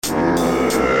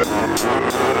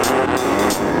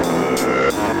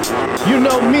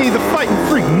know me, the fighting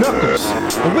freak Knuckles,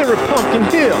 and we're at Pumpkin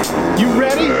Hill. You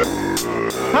ready?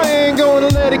 I ain't gonna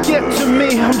let it get to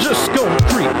me, I'm just gonna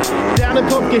creep down in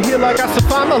Pumpkin Hill like I should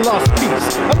find my lost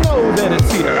piece. I know that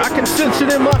it's here, I can sense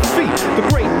it in my feet. The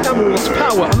great emerald's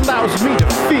power allows me to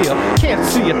feel. Can't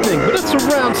see a thing, but it's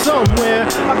around somewhere.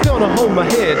 I'm gonna hold my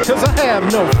head, cause I have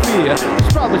no fear.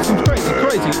 This probably seems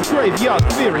crazy, graveyard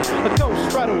theory. A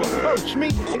ghost tried to approach me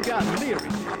and got leery.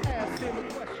 I asked him a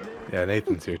question. Yeah,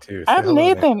 Nathan's here too. I'm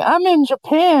Nathan. I'm in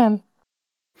Japan.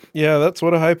 Yeah, that's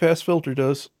what a high pass filter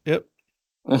does. Yep.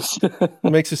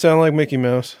 Makes you sound like Mickey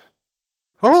Mouse.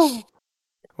 Oh!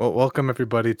 Well, welcome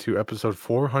everybody to episode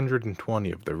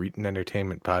 420 of the Reeton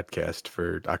Entertainment Podcast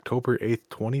for October 8th,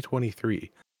 2023.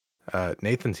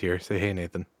 Nathan's here. Say hey,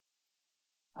 Nathan.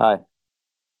 Hi.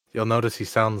 You'll notice he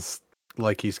sounds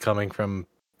like he's coming from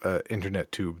an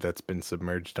internet tube that's been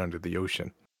submerged under the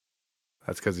ocean.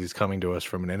 That's because he's coming to us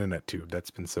from an internet tube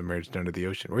that's been submerged under the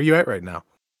ocean. Where are you at right now?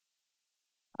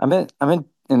 I'm in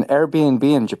an Airbnb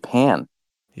in Japan.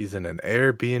 He's in an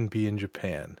Airbnb in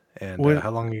Japan. And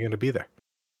how long are you going to be there?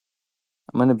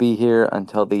 I'm going to be here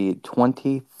until the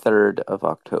 23rd of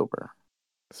October.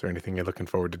 Is there anything you're looking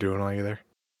forward to doing while you're there?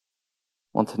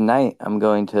 Well, tonight I'm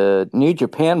going to New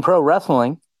Japan Pro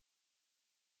Wrestling.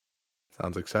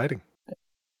 Sounds exciting.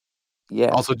 Yeah.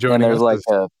 Also joining us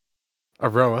is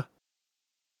Aroa.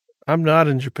 I'm not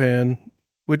in Japan.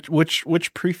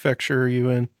 Which prefecture are you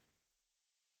in?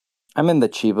 I'm in the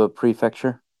Chiba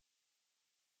Prefecture.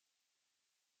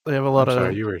 They have a lot of...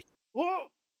 Sorry, you were... Whoa!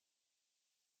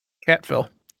 Catville.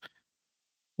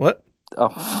 What?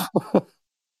 Oh.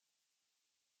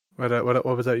 What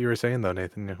was that you were saying, though,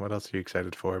 Nathan? What else are you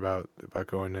excited for about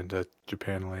going into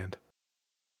Japan land?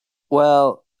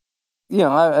 Well, you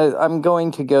know, I'm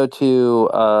going to go to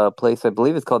a place, I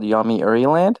believe it's called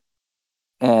Yomiuri Land.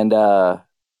 And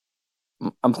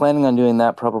I'm planning on doing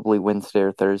that probably Wednesday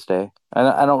or Thursday.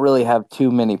 I don't really have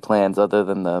too many plans other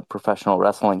than the professional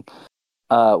wrestling.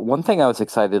 One thing I was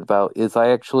excited about is I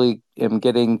actually am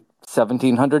getting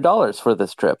 $1,700 for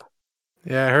this trip.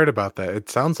 Yeah, I heard about that. It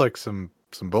sounds like some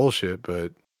bullshit,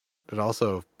 but it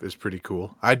also is pretty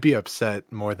cool. I'd be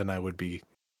upset more than I would be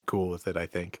cool with it, I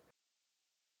think.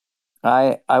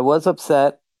 I was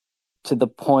upset to the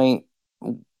point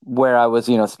where I was,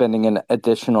 spending an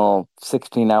additional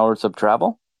 16 hours of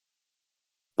travel.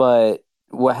 But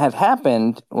what had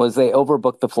happened was they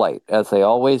overbooked the flight, as they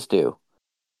always do.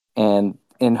 And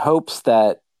in hopes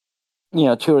that,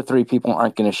 2 or 3 people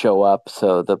aren't going to show up,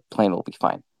 so the plane will be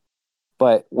fine.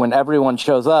 But when everyone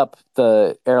shows up,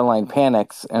 the airline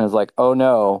panics and is like, oh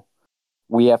no,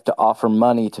 we have to offer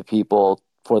money to people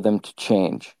for them to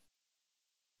change.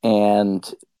 And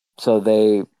so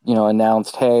they,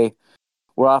 announced, hey,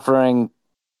 we're offering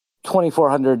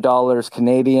 $2,400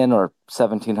 Canadian or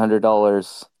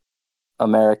 $1,700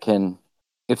 American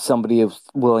if somebody is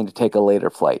willing to take a later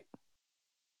flight.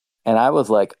 And I was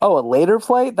like, oh, a later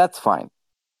flight? That's fine.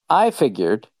 I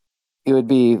figured it would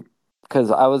be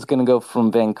because I was going to go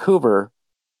from Vancouver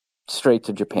straight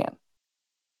to Japan.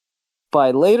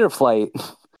 By later flight,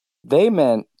 they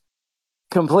meant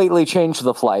completely change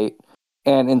the flight.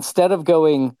 And instead of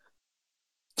going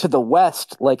to the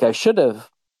west like I should have,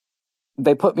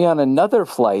 they put me on another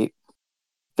flight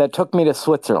that took me to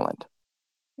Switzerland.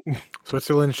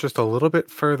 Switzerland's just a little bit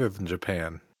further than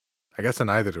Japan. I guess in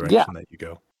either direction that you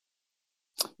go.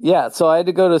 Yeah, so I had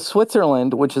to go to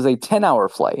Switzerland, which is a 10-hour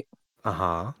flight.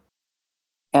 Uh-huh.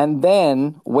 And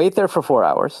then wait there for 4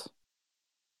 hours.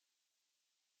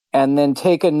 And then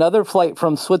take another flight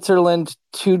from Switzerland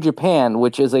to Japan,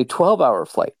 which is a 12-hour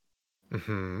flight.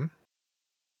 Mm-hmm.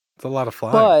 It's a lot of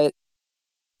flying. But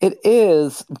it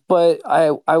is, but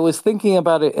I was thinking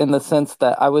about it in the sense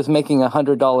that I was making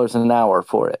 $100 an hour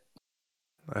for it.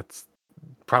 That's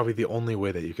probably the only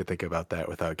way that you could think about that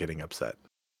without getting upset.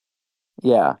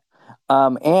 Yeah.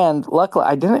 And luckily,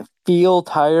 I didn't feel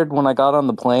tired when I got on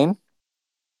the plane.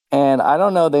 And I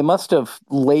don't know, they must have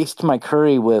laced my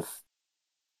curry with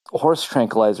horse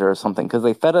tranquilizer or something, because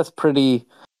they fed us pretty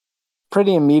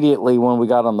immediately when we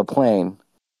got on the plane.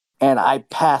 And I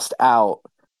passed out.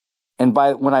 And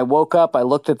when I woke up, I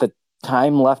looked at the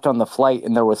time left on the flight,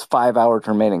 and there was 5 hours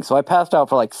remaining. So I passed out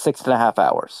for like 6.5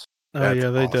 hours. Oh, yeah,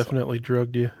 they definitely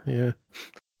drugged you. Yeah.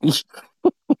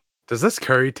 Does this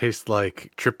curry taste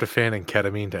like tryptophan and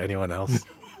ketamine to anyone else?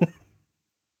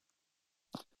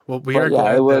 Well, we are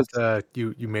glad that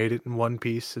you made it in one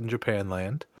piece in Japan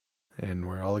land, and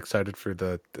we're all excited for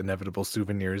the inevitable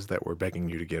souvenirs that we're begging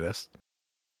you to get us.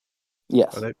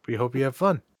 Yes. But we hope you have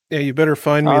fun. Yeah, you better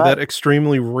find me that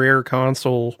extremely rare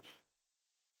console.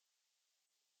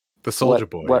 The Soldier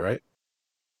Boy, right?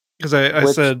 Because I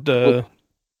said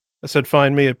I said,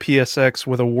 find me a PSX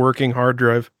with a working hard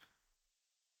drive.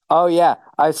 Oh yeah,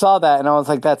 I saw that and I was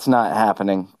like, that's not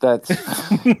happening. That's it's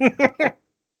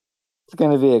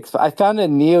going to be. I found a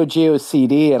Neo Geo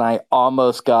CD and I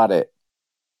almost got it.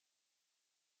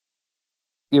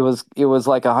 It was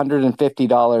like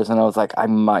 $150 and I was like, I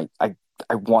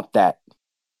want that,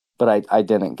 but I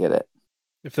didn't get it.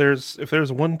 If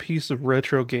there's one piece of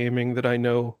retro gaming that I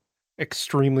know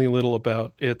extremely little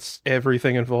about, it's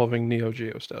everything involving Neo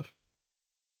Geo stuff.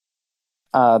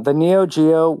 The Neo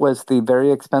Geo was the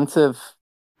very expensive.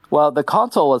 Well, the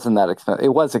console wasn't that expensive.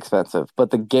 It was expensive,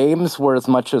 but the games were as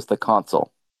much as the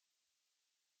console.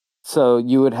 So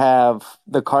you would have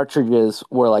the cartridges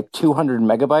were like 200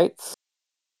 megabytes,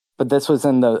 but this was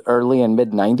in the early and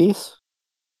mid 90s.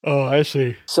 Oh, I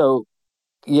see. So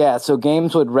yeah, so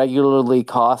games would regularly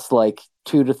cost like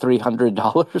 $200 to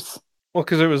 $300. Well,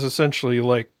 because it was essentially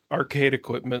like arcade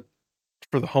equipment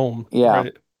for the home. Yeah.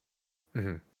 Right?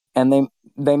 Mm-hmm. And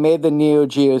they made the Neo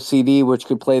Geo CD, which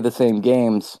could play the same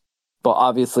games, but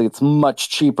obviously it's much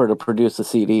cheaper to produce a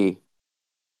CD.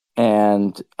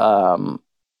 And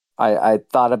I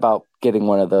thought about getting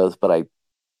one of those, but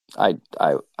I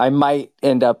might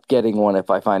end up getting one if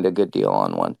I find a good deal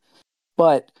on one.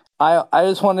 But I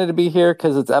just wanted to be here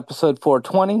because it's episode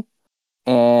 420,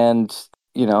 and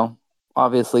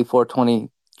obviously 420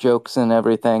 jokes and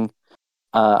everything.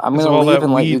 I'm going to leave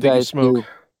and let you guys do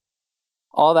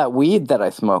all that weed that I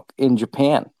smoke in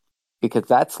Japan because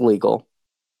that's legal.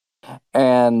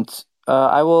 And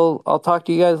I'll talk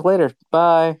to you guys later.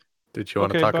 Bye. Did you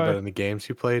want to talk about any games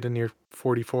you played in your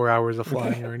 44 hours of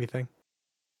flying or anything?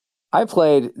 I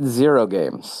played 0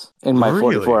 games in my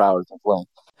 44 hours of playing.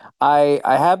 I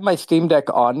have my Steam Deck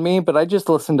on me, but I just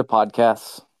listened to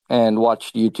podcasts and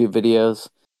watched YouTube videos.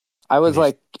 I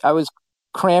was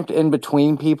cramped in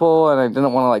between people, and I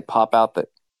didn't want to like pop out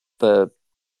the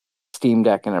Steam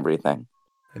Deck and everything.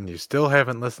 And you still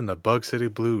haven't listened to Bug City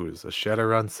Blues, a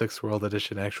Shadowrun 6th World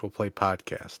Edition actual play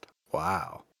podcast.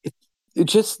 Wow.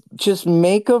 Just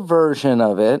make a version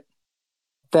of it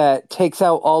that takes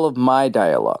out all of my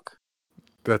dialogue.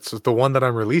 That's the one that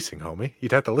I'm releasing, homie.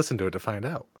 You'd have to listen to it to find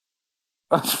out.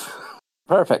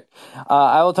 Perfect.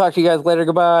 I will talk to you guys later.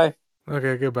 Goodbye.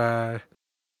 Okay, goodbye.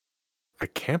 I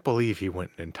can't believe he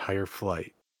went an entire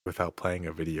flight without playing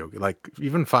a video game. Like,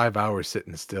 even 5 hours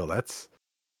sitting still. That's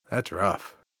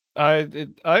rough.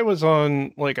 I was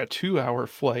on like a 2-hour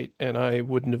flight, and I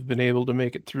wouldn't have been able to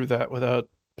make it through that without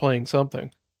playing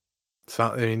something. So,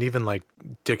 I mean, even like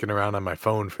dicking around on my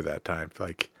phone for that time,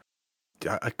 like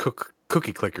a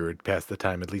cookie clicker would pass the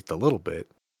time at least a little bit.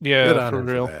 Yeah, for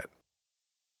real. For that.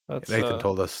 Nathan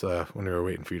told us when we were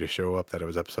waiting for you to show up that it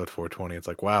was episode 420. It's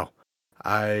like, wow,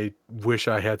 I wish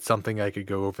I had something I could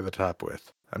go over the top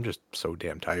with. I'm just so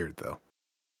damn tired, though.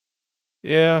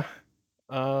 Yeah.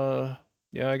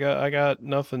 Yeah, I got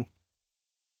nothing.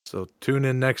 So tune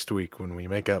in next week when we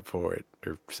make up for it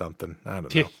or something. I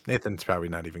don't know. Nathan's probably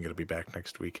not even going to be back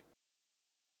next week.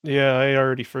 Yeah, I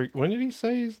already when did he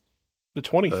say? The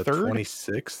 23rd? The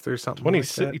 26th or something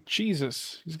 26th. Like that.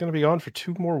 Jesus. He's going to be on for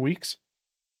 2 more weeks.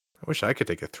 I wish I could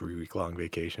take a 3-week long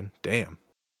vacation. Damn.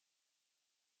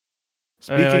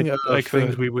 Speaking of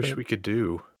things we wish we could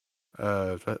do,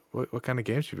 what kind of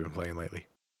games have you been playing lately?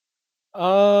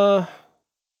 Not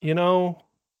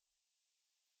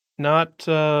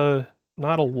a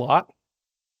lot.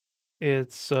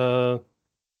 It's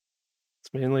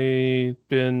mainly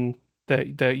been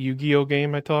that Yu-Gi-Oh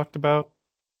game I talked about.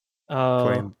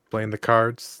 Playing the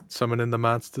cards, summoning the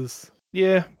monsters.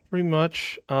 Yeah, pretty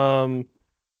much.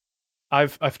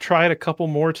 I've tried a couple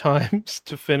more times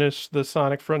to finish the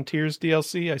Sonic Frontiers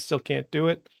DLC. I still can't do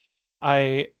it.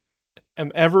 I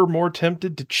am ever more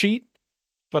tempted to cheat,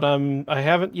 but I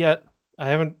haven't yet. I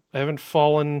haven't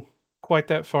fallen quite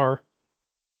that far.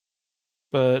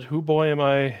 But who boy am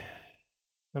I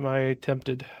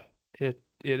tempted. It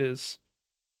is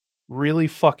really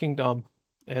fucking dumb.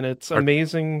 And it's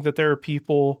amazing that there are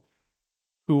people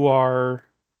who are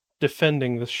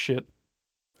defending this shit.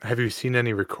 Have you seen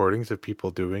any recordings of people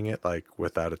doing it like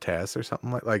without a TAS or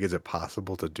something like is it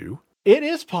possible to do? It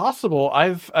is possible.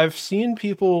 I've seen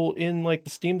people in like the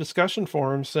Steam discussion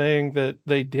forum saying that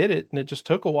they did it and it just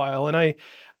took a while, and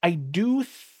I do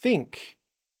think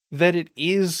that it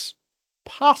is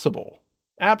possible.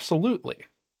 Absolutely.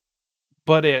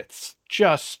 But it's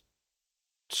just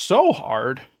so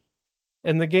hard,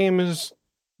 and the game is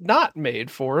not made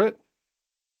for it.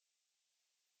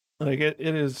 Like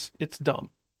it's dumb.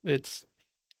 It's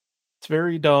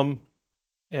very dumb,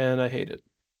 and I hate it.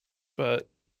 But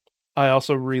I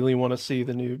also really want to see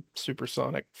the new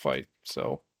Supersonic fight,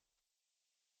 so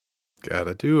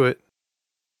gotta do it.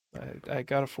 I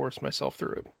gotta force myself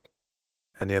through it.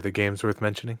 Any other games worth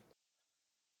mentioning?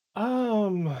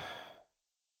 Um,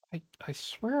 I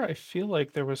swear I feel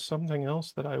like there was something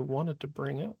else that I wanted to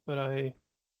bring up, but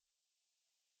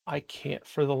I can't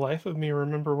for the life of me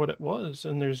remember what it was,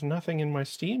 and there's nothing in my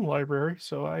Steam library,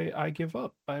 so I give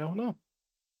up. I don't know.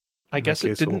 I In that guess it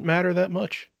case, didn't matter that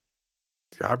much.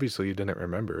 obviously you didn't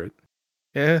remember it.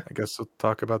 Yeah. I guess we'll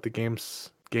talk about the game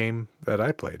that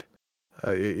I played.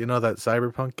 You know that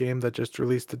Cyberpunk game that just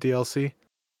released the DLC?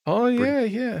 Oh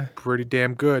Pretty, yeah. pretty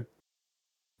damn good.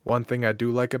 One thing I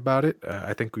do like about it,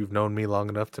 I think we've known me long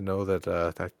enough to know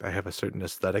that I have a certain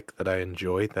aesthetic that I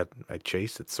enjoy, that I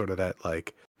chase. It's sort of that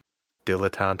like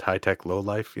dilettante, high-tech,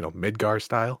 low-life, Midgar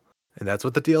style. And that's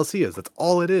what the DLC is. That's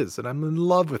all it is. And I'm in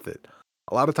love with it.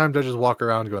 A lot of times I just walk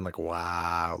around going like,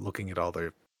 wow, looking at all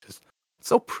their, just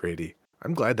so pretty.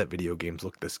 I'm glad that video games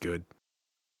look this good.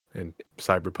 And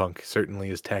Cyberpunk certainly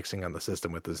is taxing on the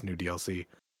system with this new DLC.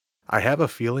 I have a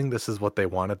feeling this is what they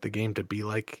wanted the game to be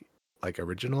like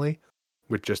originally,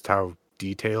 with just how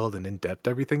detailed and in-depth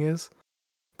everything is.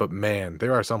 But man,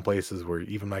 there are some places where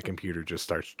even my computer just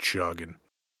starts chugging.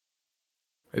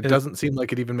 It doesn't seem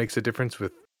like it even makes a difference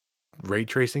with ray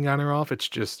tracing on or off. It's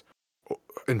just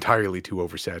entirely too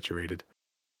oversaturated.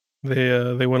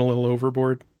 They went a little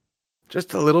overboard.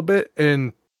 Just a little bit,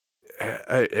 and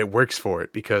it works for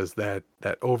it because that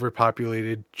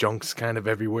overpopulated junk's kind of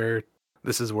everywhere.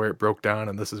 This is where it broke down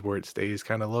and this is where it stays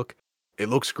kind of look. It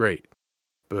looks great,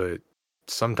 but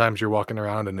sometimes you're walking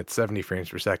around and it's 70 frames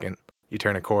per second. You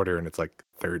turn a quarter and it's like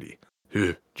 30.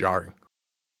 Ugh, jarring.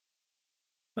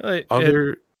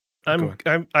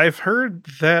 I've heard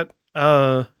that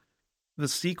the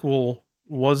sequel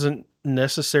wasn't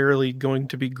necessarily going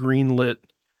to be greenlit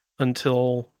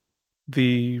until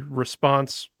the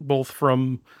response, both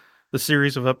from the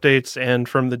series of updates and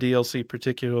from the DLC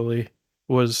particularly,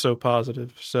 was so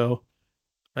positive. So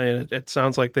it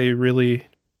sounds like they really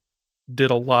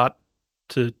did a lot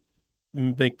to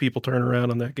make people turn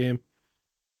around on that game.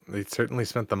 They certainly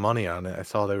spent the money on it. I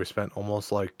saw they were spent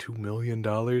almost like $2 million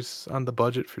on the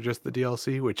budget for just the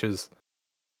DLC, which is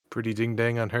pretty ding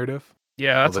dang unheard of.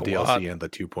 Yeah, that's the DLC lot. and the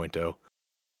 2.0.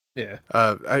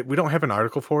 Yeah. We don't have an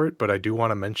article for it, but I do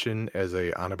want to mention as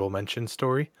a honorable mention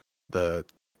story, the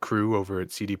crew over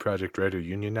at CD Projekt Red are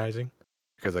unionizing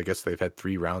because I guess they've had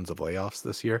 3 rounds of layoffs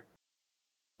this year.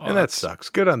 And that sucks.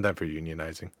 Good on them for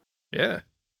unionizing. Yeah.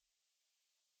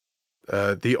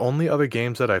 The only other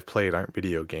games that I've played aren't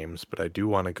video games, but I do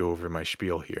want to go over my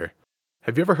spiel here.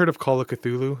 Have you ever heard of Call of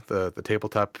Cthulhu, the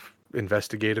tabletop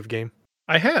investigative game?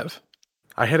 I have.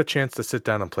 I had a chance to sit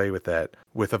down and play with that,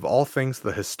 with, of all things,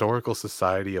 the historical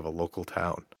society of a local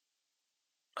town.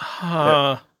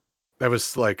 That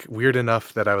was like weird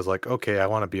enough that I was like, okay, I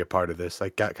want to be a part of this. I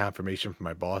got confirmation from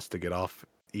my boss to get off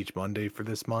each Monday for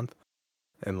this month.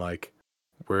 And like,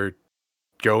 we're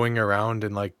going around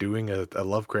and like doing a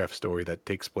Lovecraft story that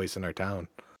takes place in our town.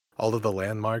 All of the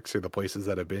landmarks are the places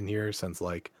that have been here since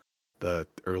like the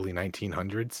early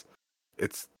 1900s.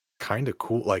 It's kind of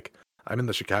cool. Like, I'm in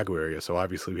the Chicago area, so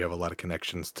obviously we have a lot of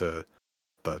connections to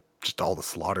just all the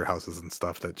slaughterhouses and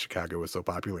stuff that Chicago was so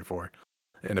popular for.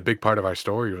 And a big part of our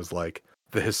story was like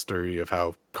the history of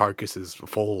how Carcass is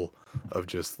full of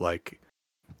just like,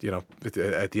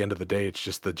 at the end of the day, it's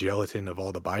just the gelatin of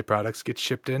all the byproducts gets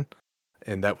shipped in.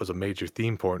 And that was a major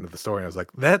theme point of the story. And I was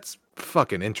like, that's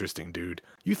fucking interesting, dude.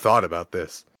 You thought about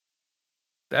this.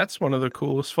 That's one of the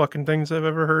coolest fucking things I've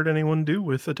ever heard anyone do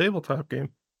with a tabletop game.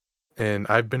 And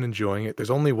I've been enjoying it. There's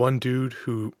only one dude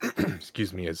who,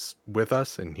 excuse me, is with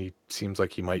us, and he seems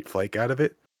like he might flake out of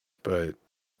it. But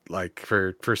like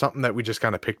for something that we just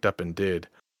kind of picked up and did,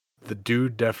 the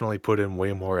dude definitely put in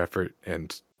way more effort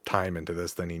and time into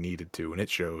this than he needed to, and it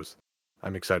shows.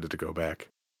 I'm excited to go back.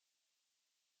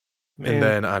 Man. And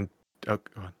then go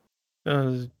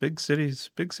on. Big cities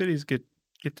get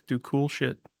to do cool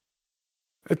shit.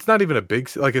 It's not even a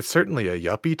big, like, it's certainly a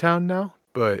yuppie town now,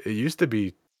 but it used to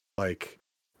be like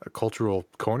a cultural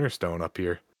cornerstone up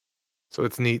here. So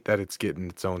it's neat that it's getting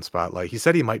its own spotlight. He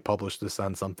said he might publish this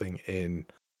on something in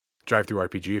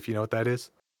DriveThruRPG, if you know what that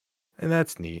is. And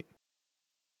that's neat.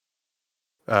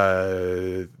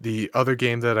 The other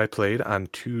game that I played on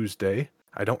Tuesday,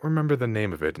 I don't remember the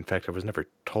name of it. In fact, I was never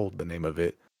told the name of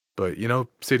it. But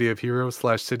City of Heroes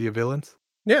 / City of Villains?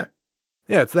 Yeah.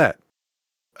 Yeah, it's that.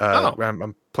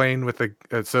 I'm playing with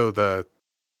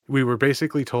we were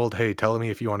basically told, hey, tell me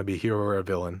if you want to be a hero or a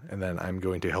villain, and then I'm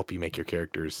going to help you make your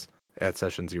characters at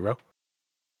session 0.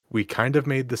 We kind of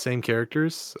made the same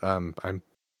characters. I'm,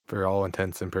 for all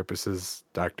intents and purposes,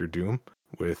 Dr. Doom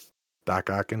with Doc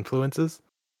Ock influences.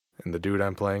 And the dude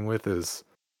I'm playing with is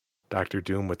Doctor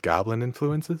Doom with goblin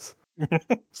influences.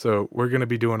 So we're going to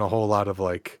be doing a whole lot of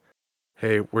like,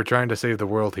 hey, we're trying to save the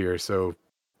world here, so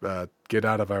get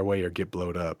out of our way or get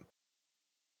blowed up.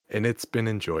 And it's been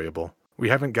enjoyable. We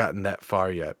haven't gotten that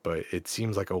far yet, but it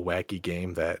seems like a wacky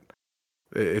game that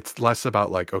it's less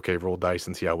about like, okay, roll dice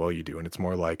and see how well you do. And it's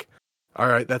more like, all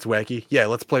right, that's wacky. Yeah,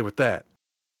 let's play with that.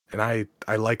 And I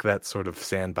like that sort of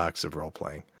sandbox of role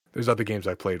playing. There's other games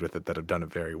I've played with it that have done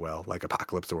it very well, like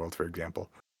Apocalypse World, for example.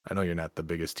 I know you're not the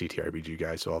biggest TTRPG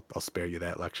guy, so I'll spare you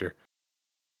that lecture.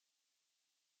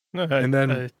 No,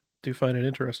 I do find it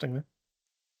interesting, though.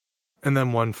 And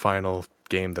then one final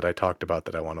game that I talked about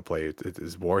that I want to play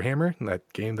is Warhammer, that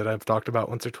game that I've talked about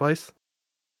once or twice.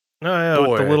 Oh, yeah, Boy,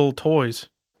 with the little toys.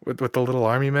 With the little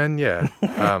army men, yeah.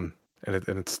 And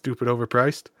it's stupid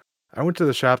overpriced. I went to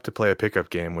the shop to play a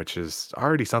pickup game, which is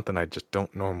already something I just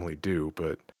don't normally do,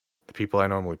 but the people I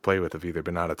normally play with have either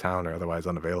been out of town or otherwise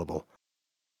unavailable.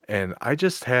 And I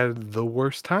just had the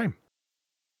worst time.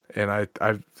 And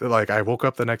I woke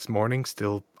up the next morning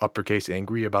still uppercase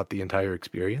angry about the entire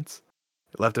experience.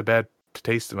 It left a bad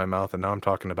taste in my mouth, and now I'm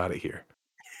talking about it here.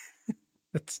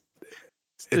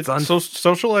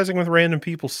 Socializing with random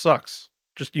people sucks.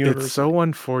 Just universally. It's so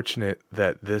unfortunate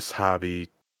that this hobby,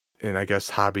 and I guess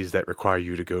hobbies that require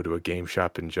you to go to a game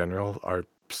shop in general, are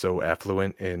so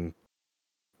affluent in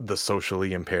the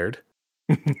socially impaired.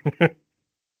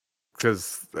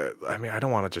 Because, I mean, I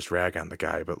don't want to just rag on the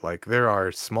guy, but like there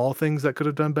are small things that could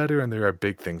have done better, and there are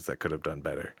big things that could have done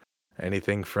better.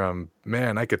 Anything from,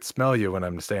 man, I could smell you when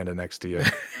I'm standing next to you,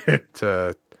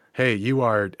 to, hey, you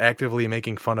are actively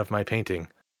making fun of my painting.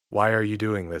 Why are you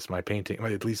doing this? My painting,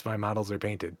 at least my models are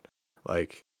painted.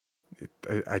 Like,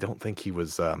 I don't think he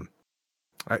was, I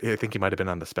think he might have been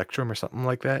on the spectrum or something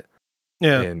like that.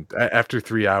 Yeah. And after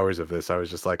 3 hours of this, I was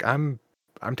just like, I'm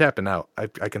tapping out. I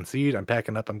concede. I'm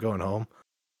packing up. I'm going home.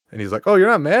 And he's like, oh, you're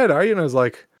not mad, are you? And I was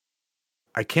like,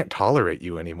 I can't tolerate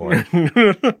you anymore.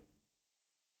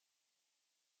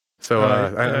 So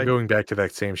I'm going back to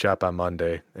that same shop on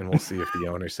Monday, and we'll see if the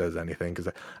owner says anything.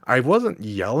 Because I wasn't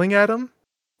yelling at him,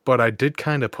 but I did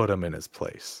kind of put him in his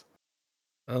place.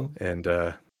 Oh. And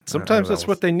sometimes that's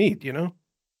what they need, you know?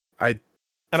 I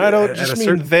don't just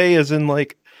mean they as in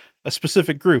like a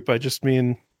specific group. I just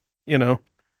mean, you know,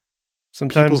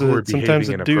 sometimes a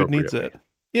dude needs it.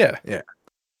 Yeah. Yeah.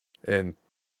 And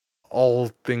all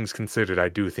things considered, I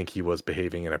do think he was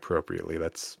behaving inappropriately.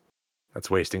 That's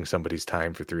wasting somebody's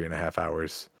time for 3.5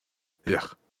 hours. Yeah.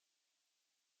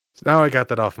 So now I got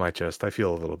that off my chest. I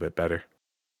feel a little bit better.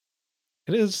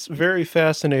 It is very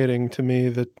fascinating to me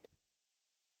that,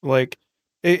 like,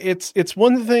 it's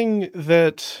one thing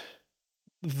that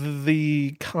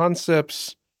the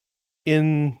concepts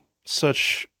in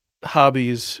such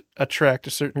hobbies attract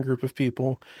a certain group of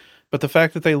people, but the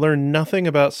fact that they learn nothing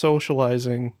about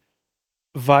socializing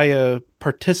via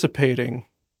participating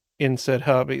in said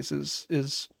hobbies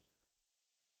is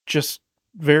just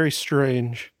very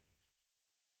strange.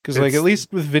 Because, like, at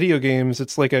least with video games,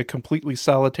 it's like a completely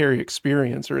solitary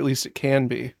experience, or at least it can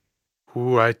be.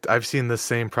 Ooh, I've seen the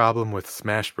same problem with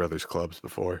Smash Brothers clubs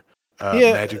before.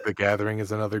 Magic the Gathering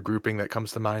is another grouping that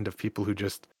comes to mind of people who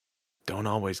just don't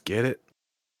always get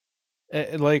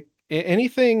it. Like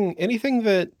anything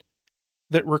that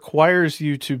requires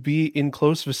you to be in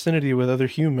close vicinity with other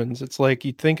humans, it's like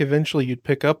you'd think eventually you'd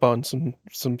pick up on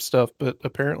some stuff, but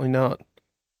apparently not.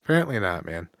 Apparently not,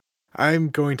 man. I'm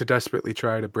going to desperately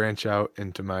try to branch out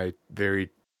into my very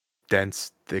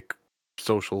dense, thick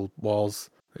social walls.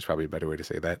 There's probably a better way to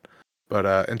say that. But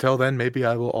until then, maybe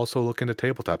I will also look into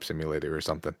Tabletop Simulator or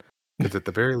something. Because at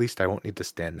the very least, I won't need to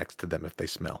stand next to them if they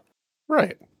smell.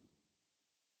 Right.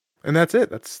 And that's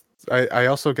it. I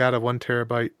also got a 1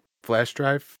 terabyte flash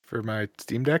drive for my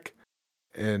Steam Deck.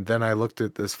 And then I looked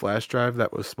at this flash drive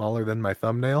that was smaller than my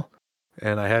thumbnail.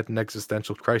 And I had an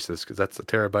existential crisis because that's a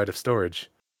terabyte of storage.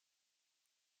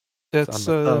 That's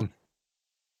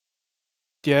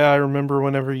yeah, I remember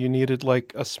whenever you needed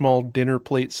like a small dinner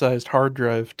plate sized hard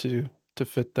drive to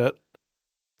fit that.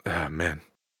 Ah, man.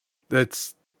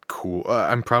 That's cool.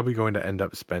 I'm probably going to end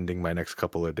up spending my next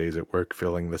couple of days at work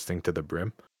filling this thing to the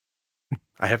brim.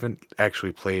 I haven't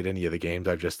actually played any of the games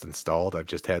I've just installed. I've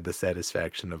just had the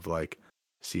satisfaction of like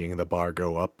seeing the bar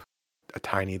go up a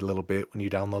tiny little bit when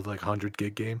you download like 100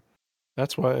 gig game.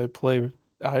 That's why I play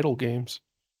idle games.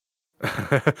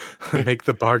 Make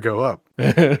the bar go up.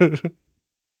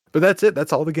 But that's it.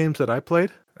 That's all the games that I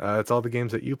played. That's all the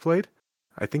games that you played.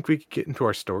 I think we could get into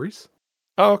our stories.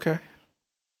 Oh, okay.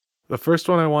 The first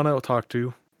one I want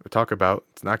to talk about,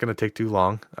 it's not going to take too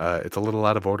long. It's a little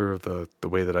out of order of the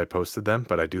way that I posted them,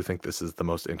 but I do think this is the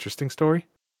most interesting story.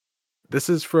 This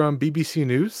is from BBC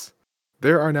News,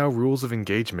 there are now rules of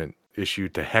engagement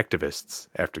issued to hacktivists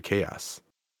after chaos.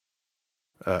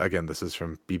 Again, this is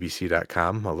from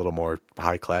BBC.com, a little more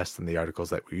high class than the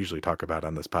articles that we usually talk about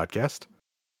on this podcast.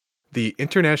 The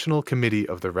International Committee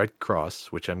of the Red Cross,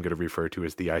 which I'm going to refer to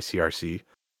as the ICRC,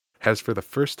 has for the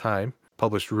first time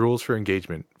published rules for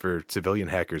engagement for civilian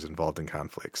hackers involved in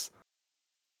conflicts.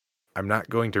 I'm not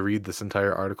going to read this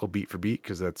entire article beat for beat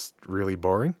because that's really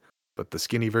boring, but the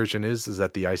skinny version is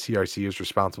that the ICRC is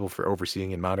responsible for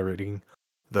overseeing and monitoring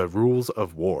the rules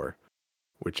of war,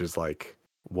 which is like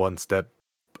one step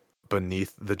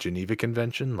beneath the Geneva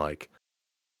Convention. Like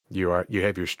you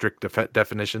have your strict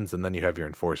definitions, and then you have your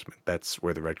enforcement. That's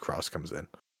where the Red Cross comes in.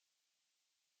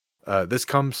 This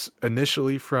comes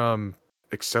initially from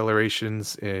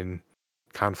accelerations in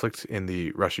conflict in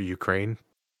the Russia-Ukraine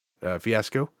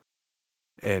fiasco.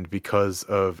 And because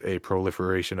of a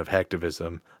proliferation of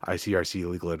hacktivism, ICRC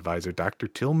legal advisor Dr.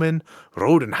 Tilman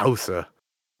Rodenhauser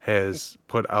has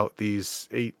put out these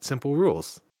 8 simple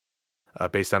rules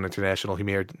based on international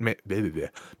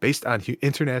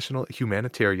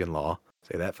humanitarian law.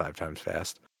 Say that 5 times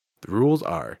fast. The rules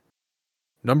are: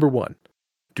 number 1,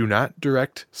 do not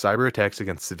direct cyber attacks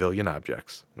against civilian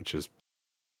objects, which is,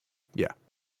 yeah.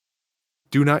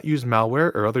 Do not use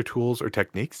malware or other tools or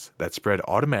techniques that spread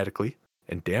automatically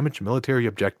and damage military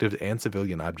objectives and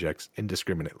civilian objects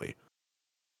indiscriminately.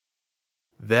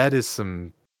 That is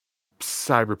some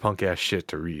cyberpunk ass shit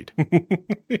to read.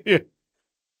 Yeah.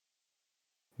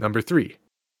 Number 3,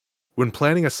 when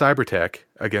planning a cyber attack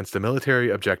against a military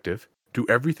objective, do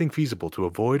everything feasible to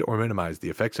avoid or minimize the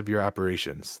effects of your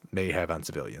operations may have on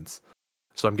civilians.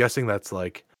 So I'm guessing that's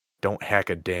like, don't hack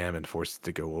a dam and force it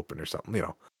to go open or something. You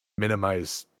know,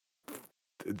 minimize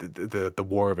the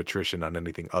war of attrition on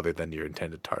anything other than your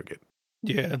intended target.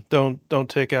 Yeah, don't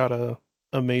take out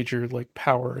a major like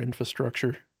power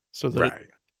infrastructure so that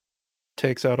it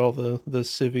takes out all the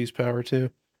civvies' power too.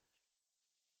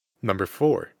 Number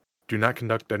 4, do not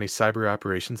conduct any cyber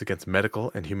operations against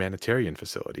medical and humanitarian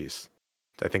facilities.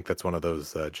 I think that's one of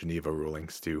those Geneva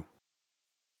rulings too.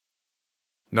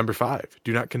 Number 5,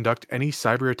 do not conduct any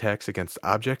cyber attacks against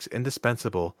objects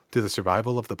indispensable to the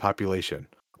survival of the population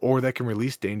or that can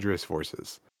release dangerous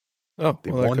forces. Oh,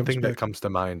 The one thing that comes to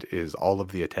mind is all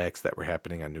of the attacks that were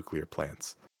happening on nuclear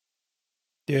plants.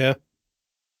 Yeah.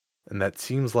 And that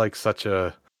seems like such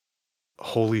a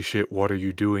holy shit, what are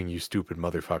you doing, you stupid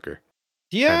motherfucker?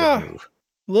 Yeah. Kind of move.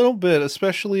 A little bit,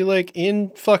 especially like in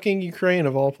fucking Ukraine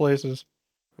of all places.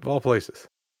 Of all places.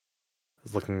 I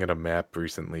was looking at a map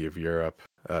recently of Europe.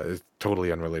 It's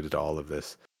totally unrelated to all of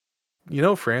this. You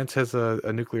know, France has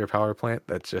a nuclear power plant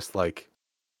that's just like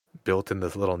built in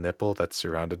this little nipple that's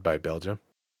surrounded by Belgium.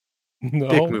 No.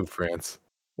 Dick move, France.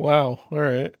 Wow. All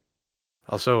right.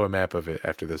 I'll show a map of it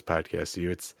after this podcast to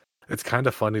you. It's kind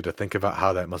of funny to think about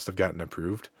how that must have gotten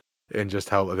approved and just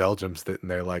how Belgium's sitting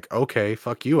there like, okay,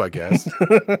 fuck you, I guess.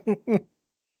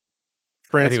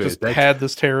 France Anyways, just had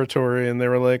this territory and they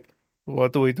were like,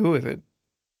 what do we do with it?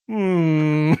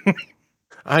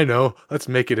 I know. Let's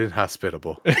make it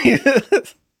inhospitable.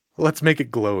 Let's make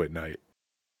it glow at night.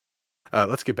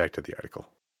 Let's get back to the article.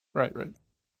 Right.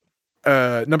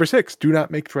 Number 6, do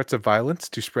not make threats of violence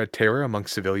to spread terror among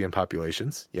civilian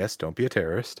populations. Yes, don't be a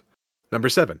terrorist. Number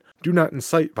 7, do not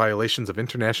incite violations of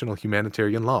international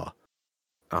humanitarian law.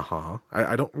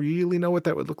 I don't really know what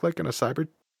that would look like in a cyber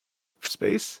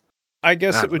space. I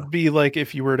guess it would be like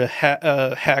if you were to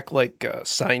hack like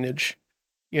signage,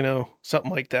 you know, something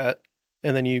like that.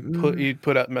 And then you'd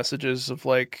put out messages of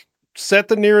like, set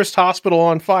the nearest hospital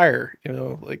on fire, you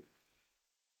know, like.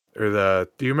 Or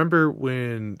do you remember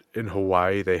when in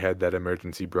Hawaii they had that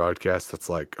emergency broadcast that's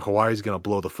like, Hawaii's going to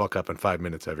blow the fuck up in 5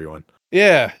 minutes, everyone?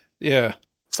 Yeah.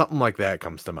 Something like that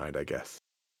comes to mind, I guess.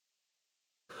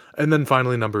 And then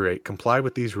finally, number 8, comply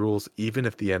with these rules even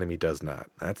if the enemy does not.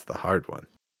 That's the hard one.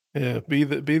 Yeah, be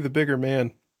the bigger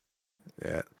man.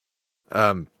 Yeah.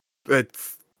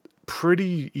 It's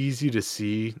pretty easy to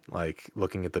see, like,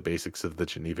 looking at the basics of the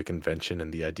Geneva Convention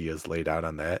and the ideas laid out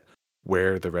on that,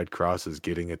 where the Red Cross is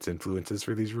getting its influences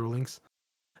for these rulings.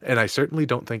 And I certainly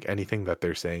don't think anything that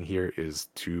they're saying here is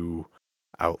too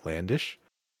outlandish.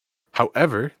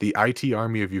 However, the IT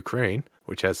Army of Ukraine,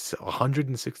 which has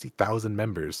 160,000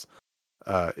 members,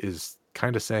 is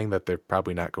kind of saying that they're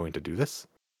probably not going to do this.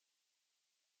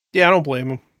 Yeah, I don't blame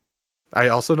them. I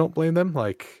also don't blame them.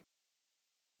 Like,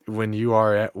 when you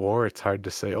are at war, it's hard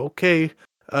to say, okay,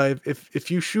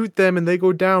 if you shoot them and they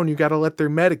go down, you got to let their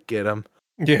medic get them.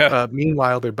 Yeah.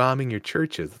 Meanwhile, they're bombing your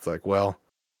churches. It's like, well,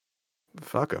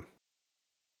 fuck them.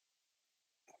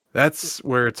 That's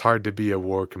where it's hard to be a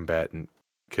war combatant,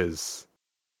 because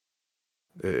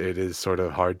It is sort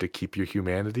of hard to keep your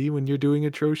humanity when you're doing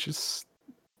atrocious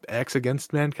acts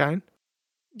against mankind,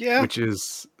 Yeah. which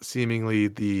is seemingly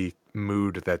the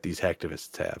mood that these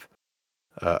hacktivists have.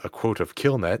 A quote of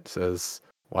Killnet says,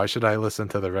 "Why should I listen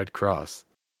to the Red Cross?"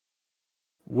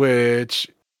 Which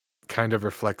kind of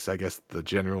reflects, I guess, the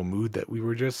general mood that we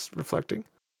were just reflecting.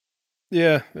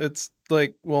 Yeah, it's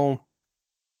like, well,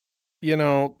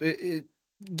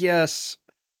 yes,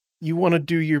 you want to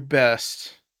do your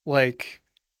best. Like,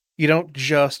 you don't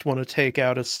just want to take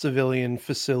out a civilian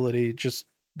facility just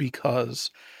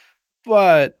because.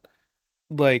 But,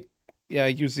 like, yeah, I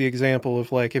use the example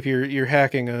of like if you're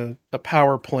hacking a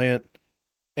power plant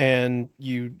and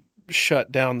you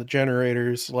shut down the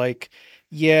generators, like,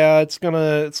 yeah, it's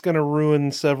gonna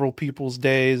ruin several people's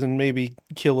days and maybe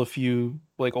kill a few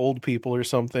like old people or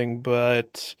something,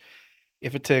 but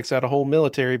if it takes out a whole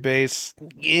military base,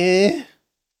 yeah,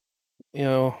 you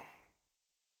know,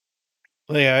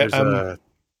 yeah, There's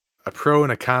a pro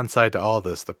and a con side to all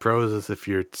this. The pros is if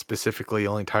you're specifically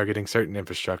only targeting certain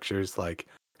infrastructures, like,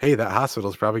 hey, that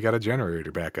hospital's probably got a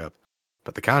generator backup.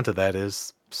 But the con to that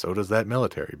is, so does that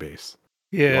military base.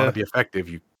 If you want yeah, to be effective,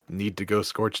 you need to go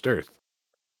scorched earth.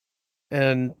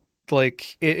 and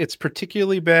like it's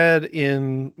particularly bad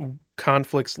in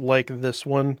conflicts like this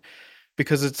one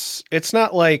because it's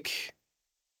not like,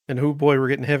 and oh boy, we're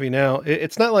getting heavy now.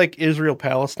 It's not like Israel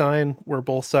Palestine where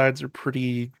both sides are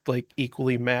pretty like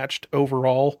equally matched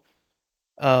overall.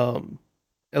 Um,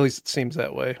 at least it seems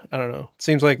that way. I don't know. It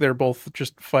seems like they're both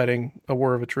just fighting a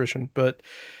war of attrition. But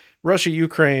Russia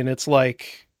Ukraine, it's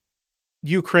like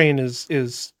Ukraine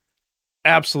is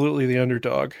absolutely the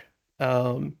underdog,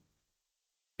 um,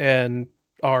 and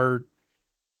are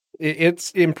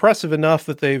it's impressive enough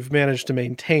that they've managed to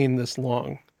maintain this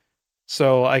long.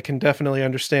 So I can definitely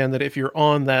understand that if you're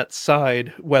on that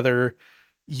side, whether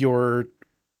you're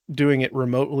doing it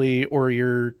remotely or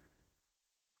you're,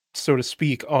 so to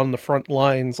speak, on the front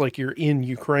lines, like you're in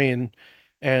Ukraine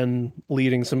and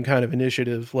leading some kind of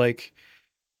initiative, like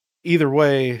either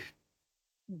way,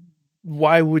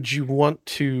 why would you want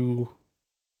to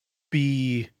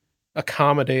be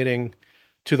accommodating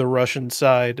to the Russian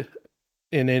side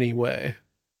in any way?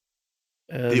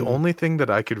 The And only thing that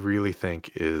I could really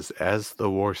think is, as the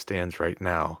war stands right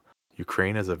now,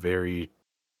 Ukraine is a very,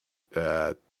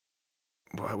 uh,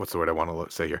 what's the word I want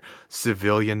to say here?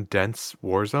 Civilian dense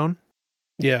war zone.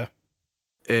 yeah,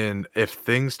 And if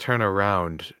things turn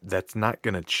around, that's not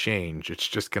going to change. It's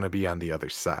just going to be on the other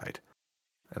side.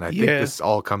 And I think yeah, this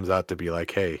all comes out to be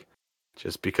like, hey,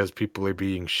 just because people are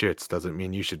being shits doesn't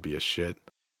mean you should be a shit.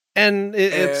 and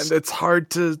And it's hard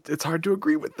to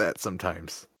agree with that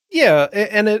sometimes. yeah,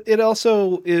 and it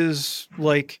also is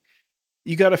like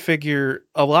you got to figure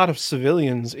a lot of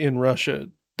civilians in Russia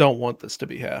don't want this to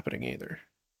be happening either.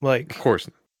 Of Like, course.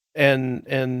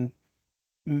 and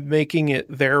making it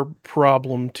their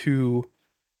problem too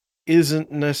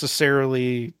isn't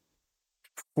necessarily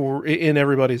for in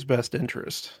everybody's best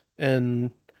interest.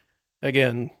 And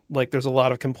again, like there's a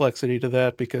lot of complexity to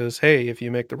that because hey, if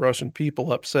you make the Russian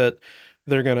people upset,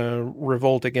 they're going to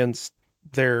revolt against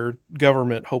their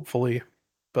government hopefully.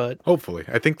 But Hopefully.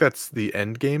 I think that's the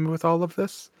end game with all of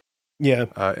this. yeah,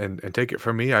 And take it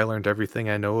from me, I learned everything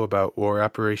I know about war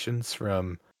operations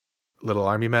from Little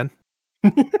Army Men.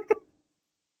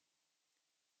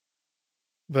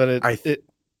 but I th- it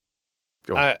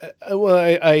oh,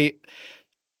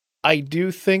 I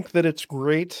do think that it's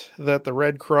great that the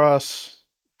Red Cross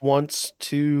wants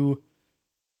to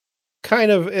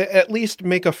kind of at least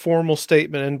make a formal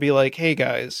statement and be like, "Hey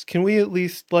guys, can we at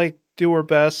least like do our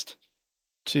best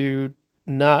to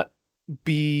not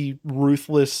be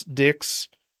ruthless dicks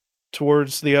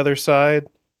towards the other side?"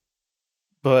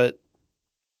 But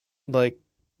like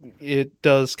it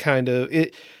does kind of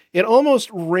it almost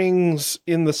rings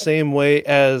in the same way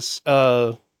as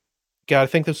God, I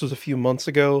think this was a few months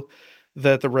ago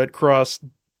that the Red Cross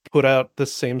put out the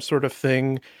same sort of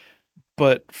thing,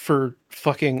 but for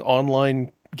fucking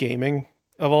online gaming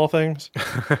of all things.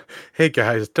 hey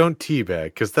guys, don't teabag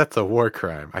because that's a war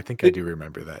crime. I think I It, do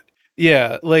remember that.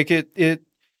 yeah, like it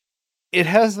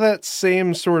has that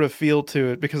same sort of feel to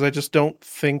it because I just don't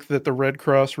think that the Red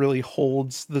Cross really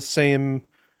holds the same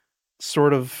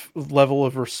sort of level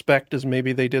of respect as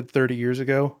maybe they did 30 years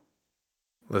ago.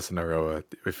 Listen, Aroa,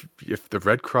 if the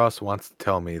Red Cross wants to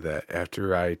tell me that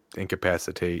after I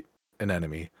incapacitate an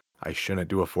enemy, I shouldn't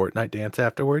do a Fortnite dance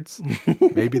afterwards,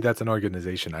 maybe that's an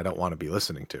organization I don't want to be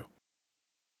listening to.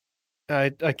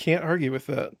 I can't argue with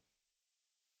that.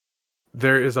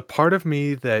 There is a part of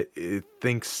me that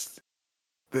thinks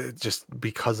that just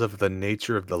because of the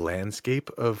nature of the landscape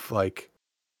of like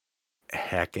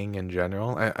hacking in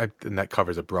general, and that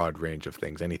covers a broad range of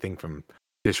things, anything from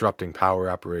disrupting power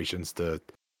operations to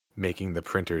making the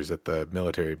printers at the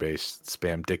military base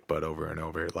spam dick butt over and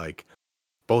over. Like,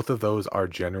 both of those are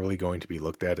generally going to be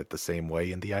looked at the same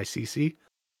way in the ICC.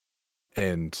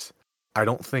 And I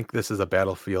don't think this is a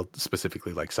battlefield,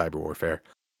 specifically like cyber warfare,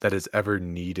 that is ever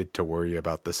needed to worry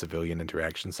about the civilian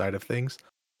interaction side of things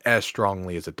as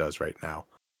strongly as it does right now.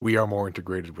 We are more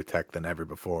integrated with tech than ever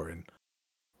before and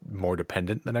more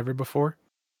dependent than ever before.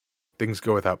 Things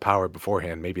go without power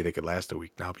beforehand. Maybe they could last a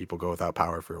week. Now people go without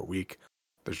power for a week.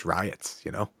 There's riots,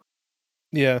 you know?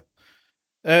 Yeah.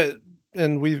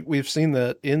 And we've seen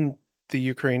that in the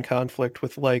Ukraine conflict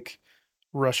with like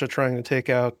Russia trying to take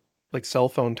out like cell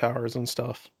phone towers and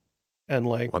stuff. And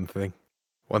like One thing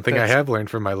I have learned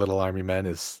from my little army men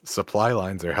is supply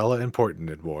lines are hella important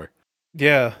in war.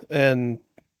 Yeah, and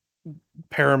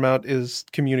paramount is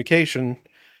communication,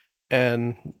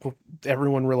 and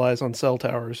everyone relies on cell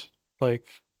towers. Like,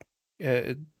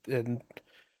 and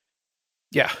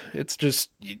yeah, it's just.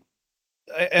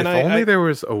 And if only there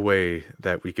was a way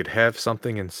that we could have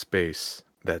something in space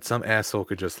that some asshole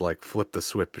could just like flip the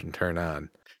switch and turn on.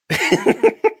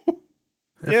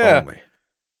 Yeah. Only.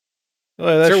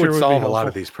 Well, that sure would would solve a be lot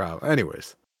of these problems.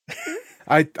 Anyways,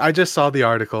 I just saw the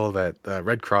article that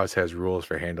Red Cross has rules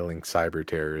for handling cyber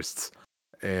terrorists,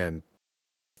 and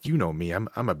you know me, I'm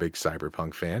a big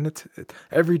cyberpunk fan.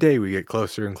 Every day we get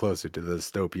closer and closer to the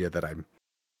dystopia that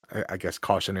I guess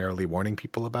cautionarily warning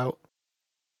people about.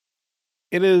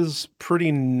 It is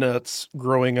pretty nuts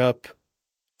growing up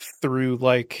through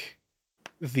like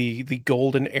the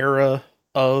golden era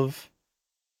of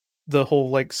the whole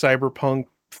like cyberpunk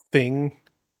thing,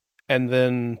 and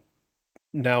then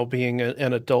now being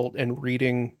an adult and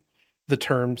reading the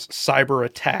terms cyber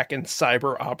attack and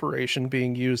cyber operation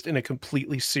being used in a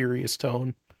completely serious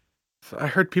tone. I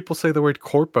heard people say the word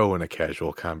corpo in a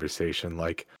casual conversation,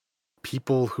 like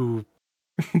people who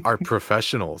are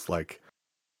professionals. Like,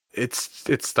 it's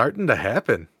starting to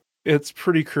happen. It's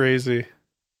pretty crazy.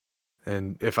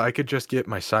 And if I could just get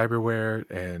my cyberware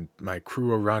and my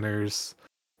crew of runners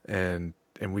and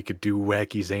we could do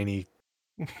wacky zany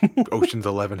Ocean's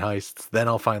 11 heists, then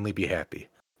I'll finally be happy.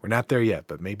 We're not there yet,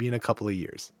 but maybe in a couple of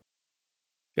years.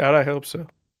 God, I hope so.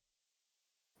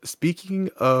 Speaking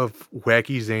of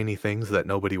wacky zany things that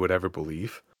nobody would ever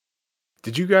believe,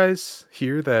 did you guys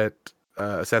hear that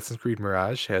Assassin's Creed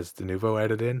Mirage has Denuvo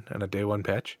added in on a day one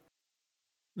patch?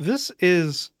 This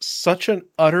is such an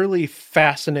utterly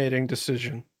fascinating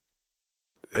decision.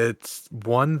 It's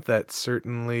one that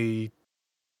certainly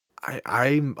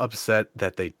I'm upset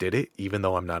that they did it, even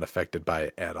though I'm not affected by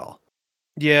it at all.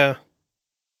 Yeah.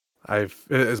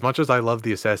 As much as I love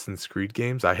the Assassin's Creed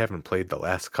games, I haven't played the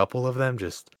last couple of them.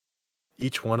 Just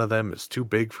each one of them is too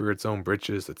big for its own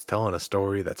britches. It's telling a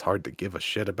story that's hard to give a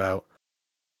shit about.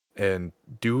 And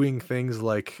doing things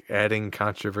like adding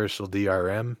controversial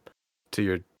DRM to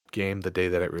your game the day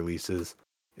that it releases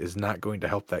is not going to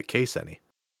help that case any.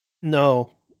 No,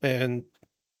 and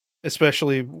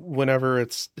especially whenever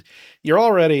you're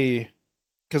already,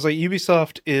 because like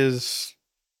Ubisoft is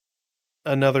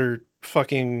another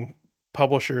fucking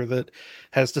publisher that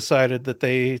has decided that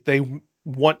they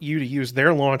want you to use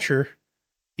their launcher.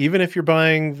 Even if you're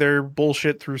buying their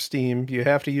bullshit through Steam, you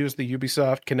have to use the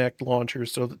Ubisoft Connect launcher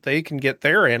so that they can get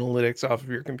their analytics off of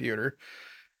your computer.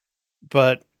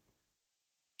 But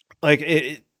like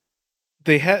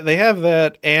they have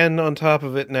that, and on top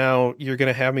of it now you're going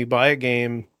to have me buy a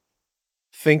game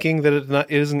thinking that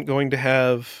it isn't going to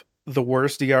have the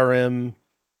worst DRM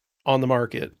on the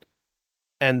market,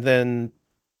 and then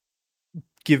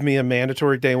give me a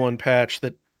mandatory day one patch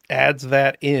that adds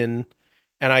that in,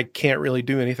 and I can't really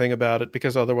do anything about it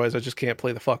because otherwise I just can't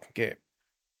play the fucking game.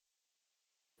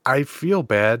 I feel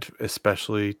bad,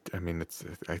 especially, I mean,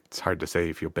 it's hard to say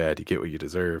you feel bad, you get what you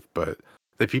deserve, but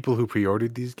the people who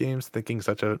pre-ordered these games thinking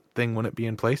such a thing wouldn't be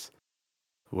in place,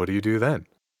 what do you do then?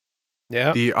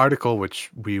 Yeah. The article,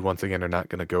 which we once again are not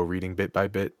going to go reading bit by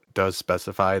bit, does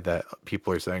specify that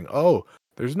people are saying, oh,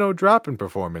 there's no drop in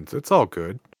performance, it's all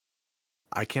good.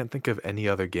 I can't think of any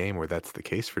other game where that's the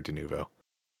case for Denuvo.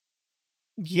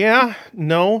 Yeah,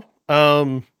 no.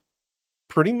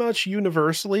 Pretty much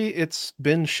universally, it's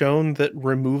been shown that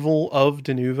removal of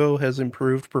Denuvo has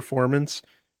improved performance.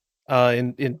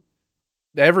 In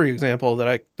every example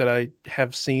that I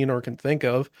have seen or can think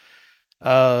of.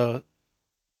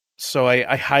 So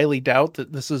I highly doubt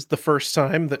that this is the first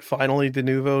time that finally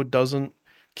Denuvo doesn't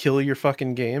kill your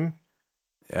fucking game.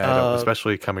 Yeah,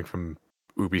 especially coming from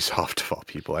Ubisoft of all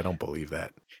people. I don't believe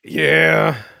that.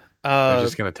 Yeah. They're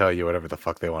just going to tell you whatever the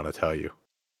fuck they want to tell you.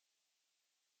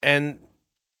 And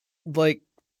like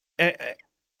eh, eh,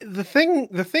 the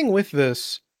thing with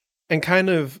this, and kind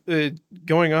of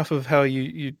going off of how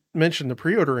you mentioned the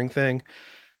pre-ordering thing,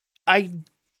 I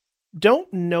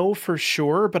don't know for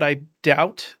sure, but I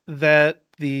doubt that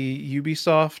the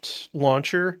Ubisoft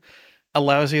launcher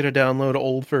allows you to download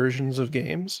old versions of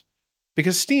games,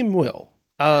 because Steam will.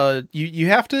 You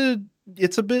have to.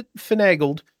 It's a bit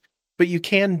finagled, but you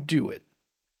can do it.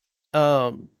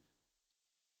 Um,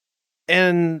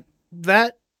 and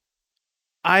that,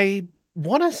 I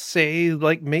want to say,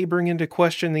 like, may bring into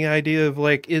question the idea of,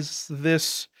 like, is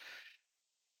this,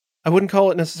 I wouldn't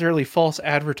call it necessarily false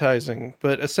advertising,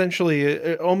 but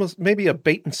essentially almost maybe a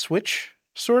bait and switch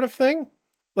sort of thing.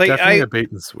 Like, Definitely a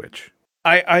bait and switch.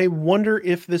 I wonder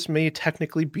if this may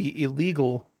technically be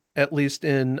illegal, at least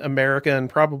in America and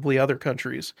probably other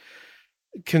countries,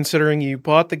 considering you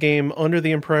bought the game under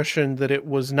the impression that it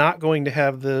was not going to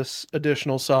have this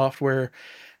additional software,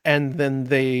 and then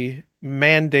they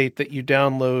mandate that you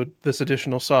download this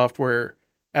additional software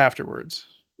afterwards.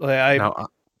 Like, Now,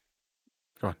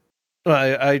 go on.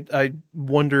 I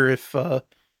wonder if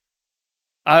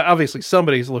obviously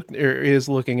somebody's is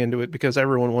looking into it, because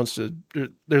everyone wants to.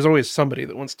 There's always somebody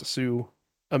that wants to sue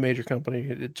a major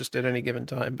company just at any given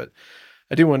time. But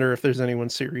I do wonder if there's anyone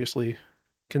seriously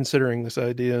considering this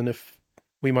idea, and if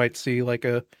we might see like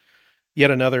a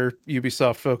yet another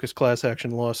Ubisoft focused class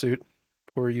action lawsuit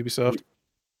for Ubisoft.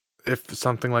 If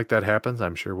something like that happens,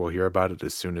 I'm sure we'll hear about it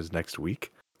as soon as next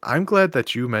week. I'm glad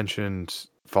that you mentioned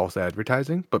false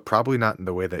advertising, but probably not in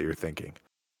the way that you're thinking.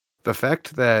 The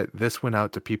fact that this went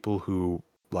out to people who,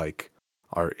 like,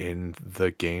 are in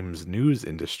the games news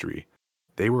industry,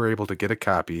 they were able to get a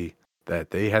copy,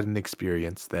 that they had an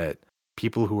experience that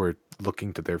people who are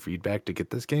looking to their feedback to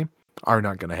get this game are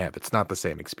not going to have. It's not the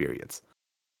same experience.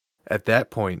 At that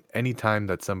point, anytime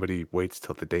that somebody waits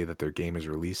till the day that their game is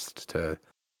released to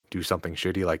do something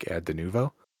shitty like add de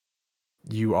nouveau,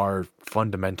 you are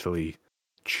fundamentally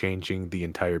changing the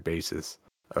entire basis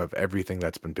of everything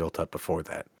that's been built up before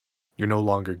that. You're no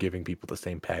longer giving people the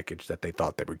same package that they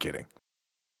thought they were getting.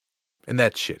 And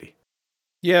that's shitty.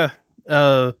 Yeah.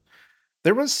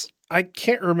 There was, I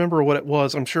can't remember what it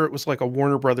was. I'm sure it was like a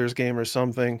Warner Brothers game or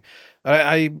something.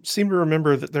 I seem to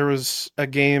remember that there was a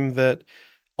game that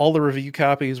all the review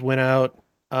copies went out.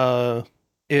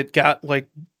 It got like,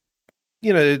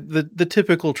 the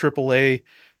typical AAA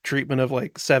treatment of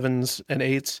like 7s and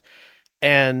 8s.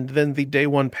 And then the day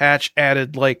one patch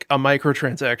added like a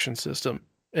microtransaction system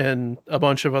and a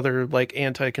bunch of other like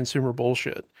anti-consumer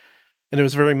bullshit. And it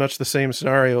was very much the same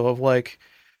scenario of like,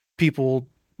 people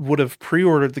would have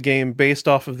pre-ordered the game based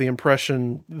off of the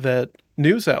impression that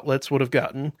news outlets would have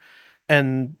gotten,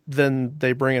 and then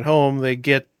they bring it home, they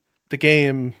get the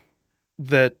game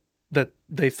that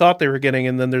they thought they were getting,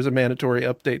 and then there's a mandatory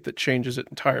update that changes it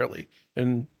entirely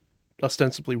and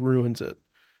ostensibly ruins it.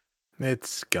 It's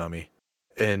scummy.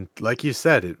 And like you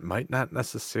said, it might not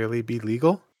necessarily be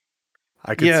legal.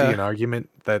 I could see an argument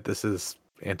that this is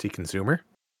anti-consumer.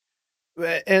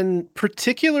 And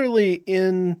particularly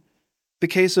in the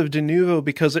case of de nouveau,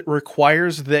 because it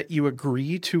requires that you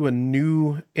agree to a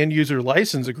new end user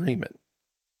license agreement,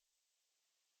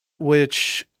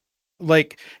 which,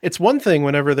 like, it's one thing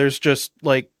whenever there's just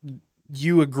like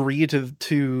you agree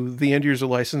to the end user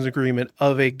license agreement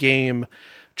of a game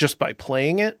just by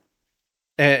playing it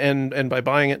and by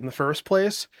buying it in the first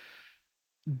place.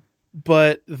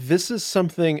 But this is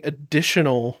something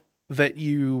additional that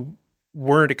you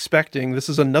weren't expecting. This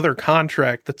is another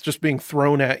contract that's just being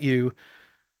thrown at you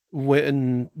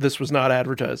when this was not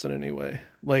advertised in any way.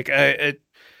 Like,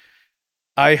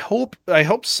 I hope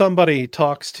somebody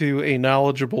talks to a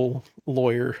knowledgeable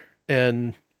lawyer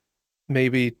and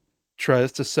maybe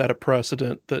tries to set a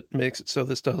precedent that makes it so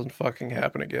this doesn't fucking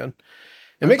happen again.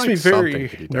 It makes me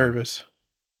very nervous.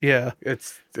 Yeah.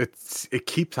 It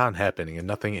keeps on happening and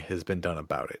nothing has been done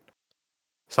about it.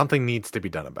 Something needs to be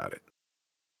done about it.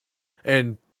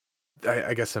 And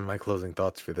I guess in my closing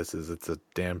thoughts for this is, it's a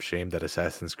damn shame that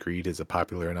Assassin's Creed is a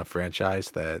popular enough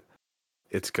franchise that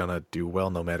it's gonna do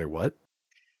well no matter what.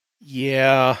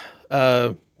 Yeah,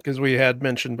 because we had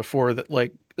mentioned before that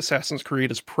like Assassin's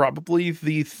Creed is probably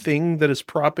the thing that is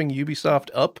propping Ubisoft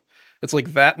up. It's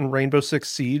like that and Rainbow Six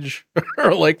Siege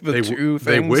are like the two things.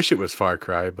 They wish it was Far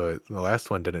Cry, but the last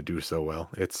one didn't do so well.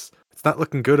 It's not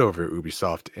looking good over at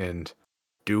Ubisoft, and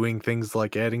doing things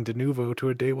like adding de nouveau to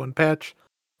a day one patch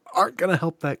aren't gonna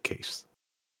help that case.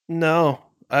 No,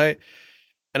 I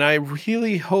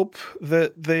really hope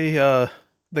that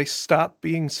they stop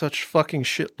being such fucking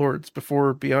shitlords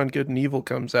before Beyond Good and Evil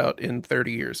comes out in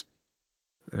 30 years.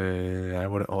 I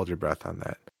wouldn't hold your breath on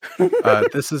that.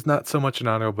 This is not so much an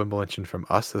honorable mention from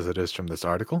us as it is from this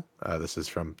article. This is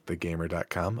from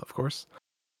thegamer.com, of course.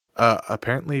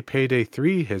 Apparently, Payday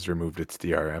 3 has removed its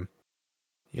DRM.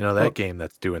 You know, that game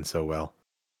that's doing so well.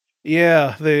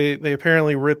 Yeah, they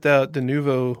apparently ripped out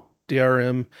Denuvo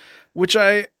DRM, which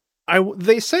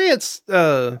they say it's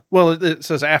it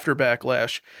says after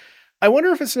backlash. I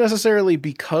wonder if it's necessarily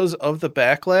because of the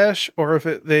backlash or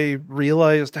if they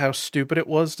realized how stupid it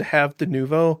was to have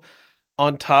Denuvo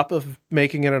on top of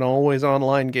making it an always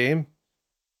online game.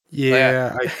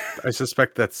 Yeah, I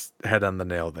suspect that's head on the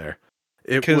nail there.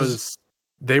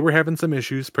 They were having some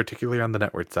issues, particularly on the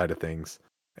network side of things.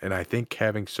 And I think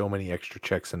having so many extra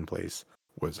checks in place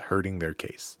was hurting their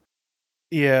case.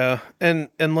 Yeah, and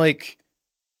like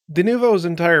Denuvo's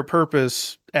entire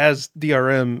purpose as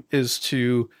DRM is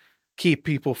to keep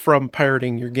people from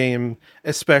pirating your game,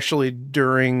 especially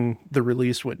during the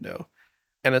release window.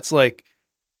 And it's like,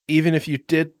 even if you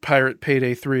did pirate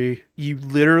Payday 3, you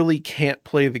literally can't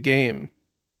play the game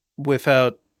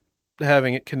without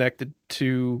having it connected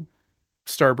to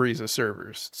Starbreeze's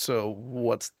servers. So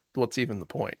what's even the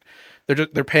point?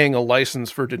 They're paying a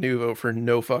license for Denuvo for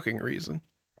no fucking reason.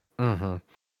 Mm-hmm.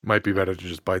 Might be better to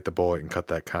just bite the bullet and cut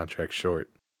that contract short.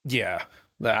 Yeah,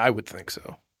 I would think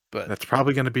so. But that's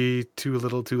probably going to be too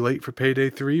little too late for Payday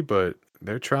 3, but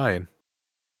they're trying.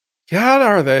 God,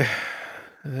 are they?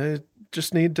 They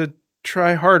just need to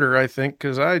try harder, I think,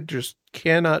 because I just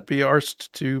cannot be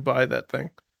arsed to buy that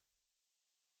thing.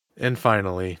 And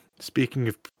finally, speaking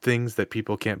of things that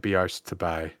people can't be arsed to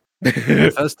buy,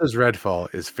 Bethesda's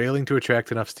Redfall is failing to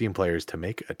attract enough Steam players to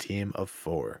make a team of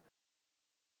 4.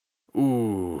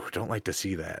 Ooh, don't like to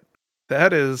see that.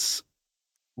 That is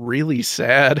really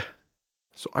sad.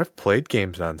 So I've played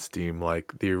games on Steam,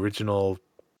 like the original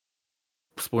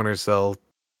Splinter Cell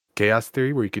Chaos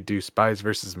Theory, where you could do spies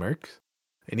versus mercs.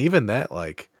 And even that,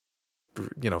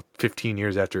 15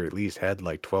 years after release, had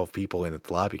like 12 people in its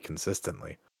lobby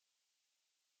consistently.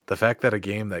 The fact that a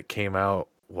game that came out,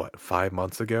 5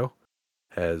 months ago,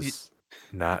 has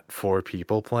not 4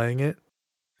 people playing it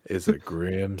is a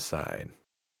grim sign.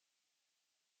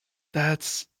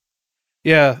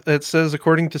 It says,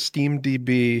 according to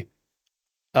SteamDB,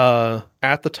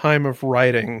 at the time of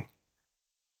writing,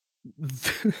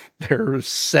 there are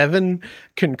 7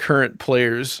 concurrent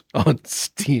players on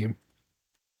Steam.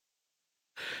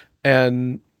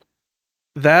 And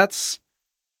that's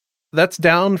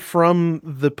down from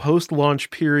the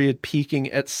post-launch period peaking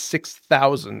at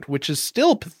 6,000, which is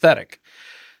still pathetic.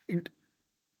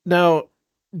 Now,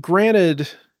 granted,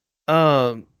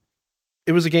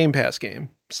 it was a Game Pass game.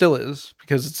 Still is,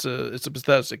 because it's a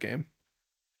Bethesda game.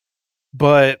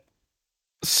 But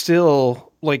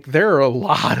still, there are a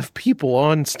lot of people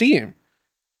on Steam.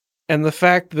 And the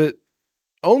fact that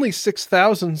only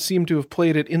 6,000 seem to have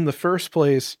played it in the first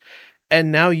place,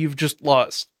 and now you've just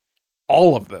lost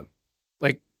all of them.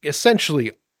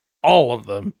 Essentially all of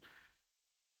them.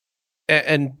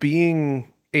 And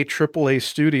being a AAA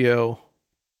studio,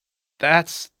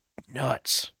 that's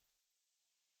nuts.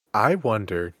 I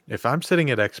wonder if I'm sitting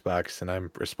at Xbox and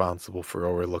I'm responsible for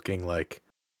overlooking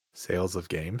sales of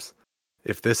games,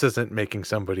 if this isn't making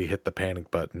somebody hit the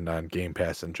panic button on Game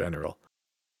Pass in general.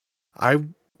 I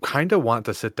kind of want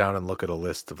to sit down and look at a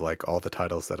list of all the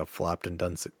titles that have flopped and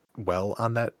done well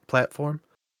on that platform.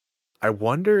 I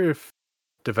wonder if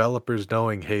developers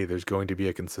knowing, hey, there's going to be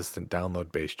a consistent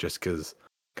download base, just because,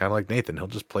 kind of like Nathan, he'll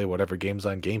just play whatever game's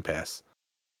on Game Pass.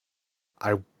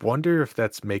 I wonder if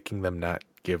that's making them not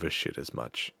give a shit as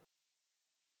much.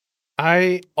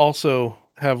 I also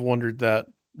have wondered that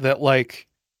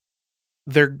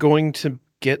they're going to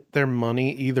get their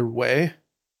money either way.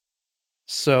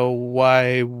 So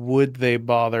why would they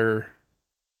bother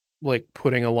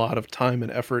putting a lot of time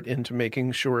and effort into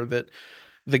making sure that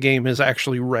the game is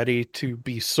actually ready to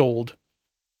be sold?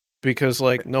 Because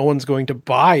no one's going to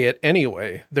buy it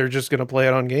anyway. They're just going to play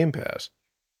it on Game Pass.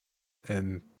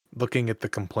 And looking at the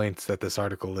complaints that this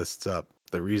article lists up,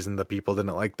 the reason the people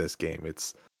didn't like this game,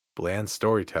 it's bland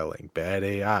storytelling, bad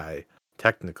AI,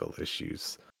 technical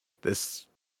issues. This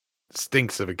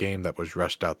stinks of a game that was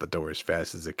rushed out the door as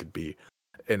fast as it could be.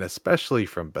 And especially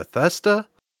from Bethesda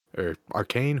or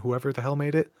Arcane, whoever the hell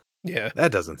made it. Yeah.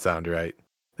 That doesn't sound right.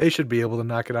 They should be able to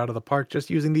knock it out of the park just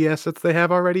using the assets they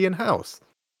have already in-house.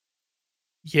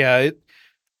 Yeah,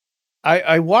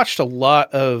 I watched a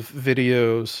lot of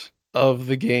videos of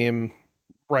the game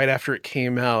right after it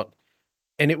came out,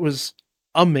 and it was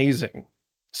amazing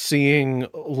seeing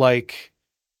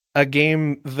a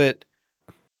game that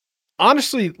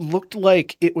honestly looked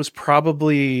like it was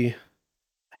probably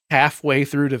halfway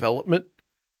through development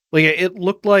Like it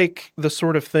looked like the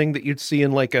sort of thing that you'd see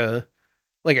in like a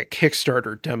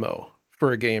Kickstarter demo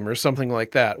for a game or something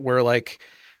like that, where like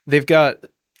they've got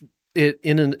it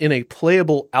in a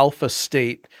playable alpha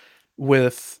state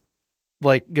with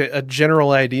like a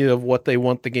general idea of what they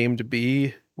want the game to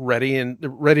be ready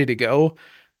to go,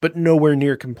 but nowhere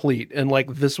near complete. And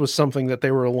like this was something that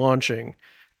they were launching,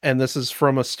 and this is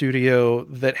from a studio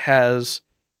that has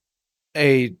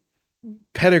a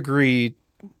pedigree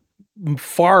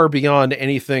far beyond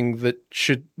anything that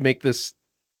should make this,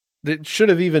 that should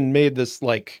have even made this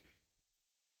like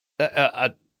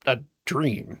a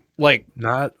dream. Like,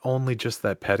 Not only just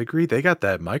that pedigree, they got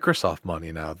that Microsoft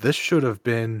money now. This should have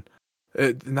been,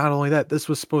 not only that, this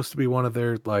was supposed to be one of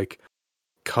their, like,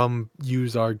 come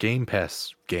use our Game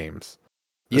Pass games.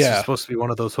 This is supposed to be one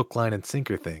of those hook, line, and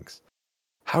sinker things.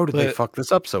 How did they But- fuck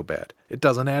this up so bad? It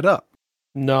doesn't add up.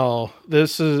 no,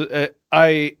 this is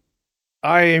I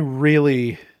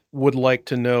really would like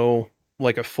to know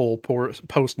like a full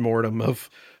post-mortem of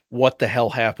what the hell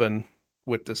happened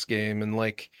with this game. And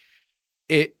like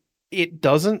it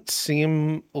doesn't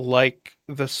seem like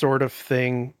the sort of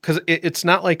thing, because it's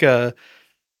not like a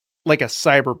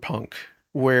Cyberpunk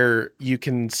where you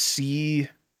can see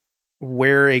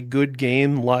where a good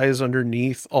game lies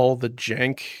underneath all the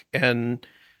jank and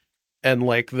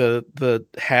like the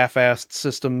half-assed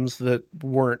systems that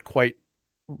weren't quite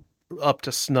up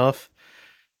to snuff.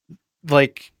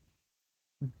 Like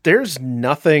there's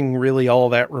nothing really all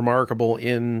that remarkable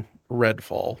in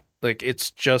Redfall. Like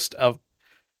it's just a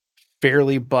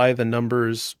fairly by the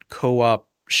numbers co-op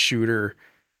shooter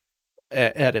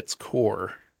at its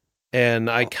core. And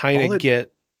I kind of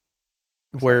get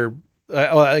where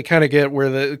I kind of get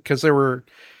where because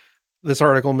this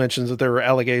article mentions that there were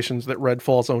allegations that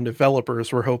Redfall's own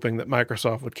developers were hoping that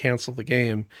Microsoft would cancel the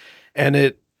game.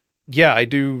 And I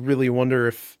do really wonder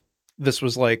if this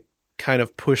was like kind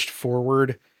of pushed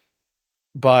forward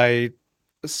by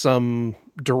some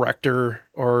director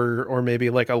or maybe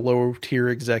like a low tier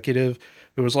executive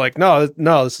who was like, no,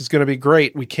 this is going to be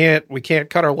great. We can't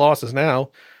cut our losses now.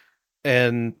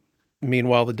 And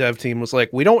meanwhile, the dev team was like,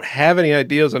 we don't have any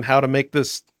ideas on how to make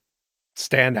this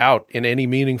stand out in any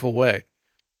meaningful way.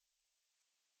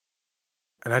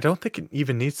 And I don't think it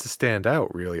even needs to stand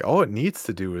out, really. All it needs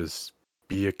to do is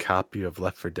be a copy of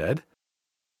Left 4 Dead.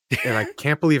 And I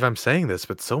can't believe I'm saying this,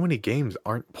 but so many games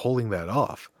aren't pulling that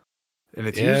off. And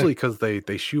it's usually because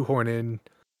they shoehorn in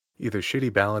either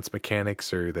shitty balance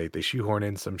mechanics or they shoehorn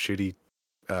in some shitty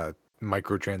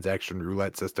microtransaction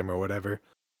roulette system or whatever.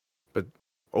 But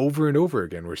over and over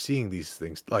again, we're seeing these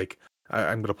things. Like,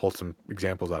 I'm going to pull some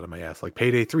examples out of my ass. Like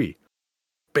Payday 3.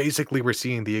 Basically, we're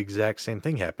seeing the exact same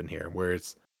thing happen here, where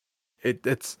it's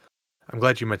I'm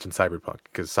glad you mentioned Cyberpunk,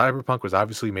 because Cyberpunk was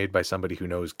obviously made by somebody who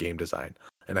knows game design.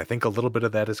 And I think a little bit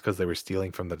of that is because they were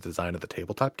stealing from the design of the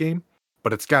tabletop game,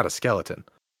 but it's got a skeleton.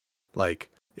 Like,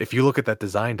 if you look at that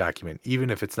design document, even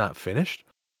if it's not finished,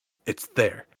 it's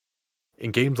there.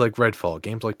 In games like Redfall,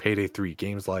 games like Payday 3,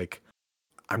 games like,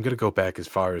 I'm going to go back as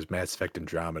far as Mass Effect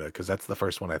Andromeda, because that's the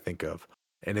first one I think of.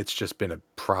 And it's just been a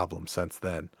problem since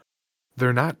then.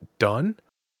 They're not done.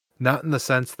 Not in the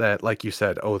sense that, like you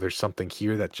said, oh, there's something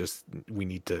here that just, we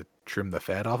need to trim the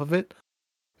fat off of it.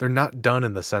 They're not done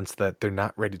in the sense that they're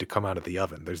not ready to come out of the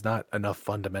oven. There's not enough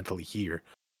fundamentally here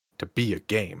to be a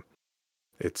game.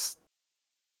 It's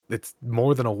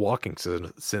more than a walking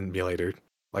simulator.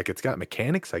 Like, it's got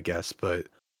mechanics, I guess, but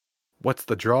what's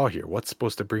the draw here? What's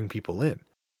supposed to bring people in?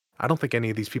 I don't think any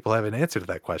of these people have an answer to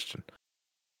that question.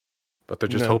 But they're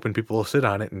just hoping people will sit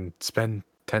on it and spend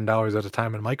 $10 at a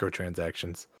time in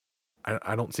microtransactions.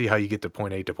 I don't see how you get to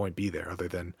point A to point B there, other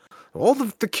than, well,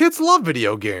 the kids love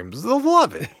video games. They'll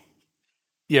love it.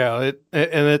 Yeah,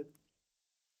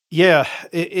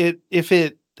 if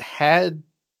it had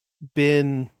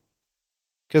been,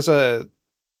 because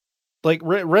like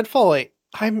Redfall,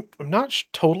 I'm not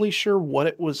totally sure what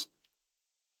it was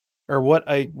or what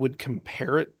I would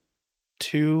compare it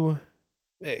to.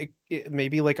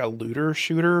 Maybe like a looter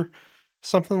shooter,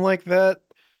 something like that.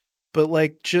 But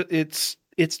like,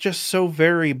 it's just so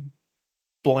very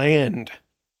bland.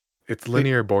 It's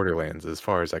linear Borderlands, as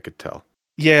far as I could tell.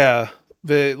 Yeah,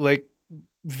 like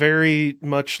very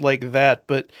much like that,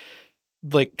 but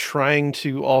like trying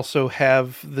to also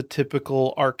have the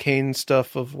typical arcane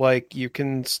stuff of like, you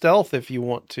can stealth if you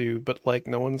want to, but like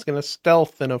no one's gonna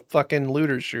stealth in a fucking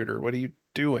looter shooter. What are you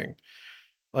doing?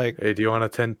 Like, hey, do you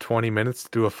want to 10-20 minutes to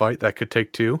do a fight that could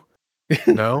take 2?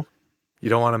 No? You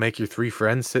don't want to make your 3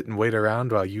 friends sit and wait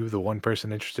around while you, the one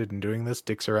person interested in doing this,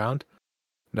 dicks around?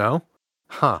 No?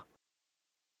 Huh.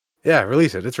 Yeah,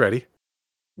 release it. It's ready.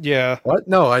 Yeah. What?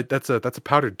 No, that's a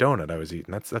powdered donut I was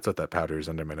eating. That's what that powder is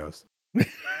under my nose.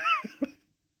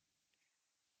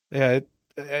 Yeah,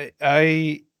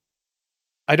 I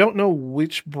don't know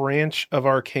which branch of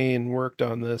Arcane worked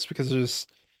on this because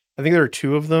I think there are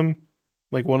two of them.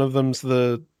 Like one of them's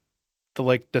the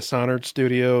like Dishonored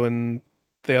studio, and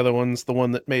the other one's the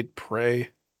one that made Prey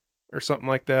or something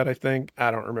like that, I think.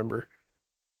 I don't remember.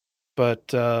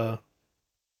 But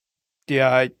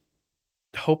yeah, I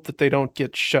hope that they don't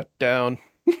get shut down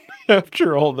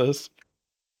after all this.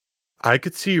 I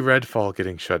could see Redfall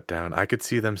getting shut down. I could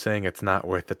see them saying it's not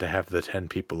worth it to have the 10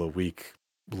 people a week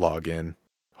log in.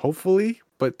 Hopefully,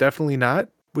 but definitely not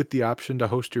with the option to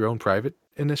host your own private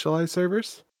initialized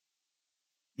servers.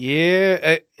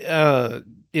 Yeah,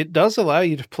 it does allow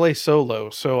you to play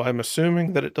solo, so I'm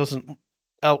assuming that it doesn't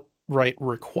outright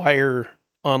require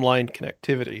online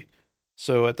connectivity.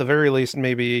 So at the very least,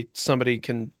 maybe somebody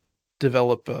can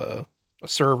develop a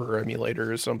server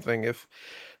emulator or something if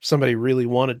somebody really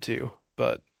wanted to.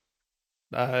 But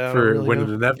I don't For really when know. it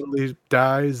inevitably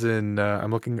dies, and I'm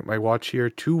looking at my watch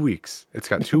here, 2 weeks. It's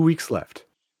got 2 weeks left.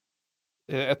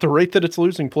 At the rate that it's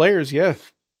losing players, yeah.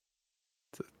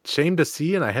 Shame to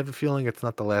see, and I have a feeling it's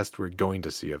not the last we're going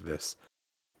to see of this.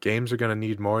 Games are going to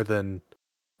need more than,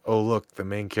 oh look, the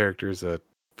main character is a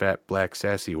fat black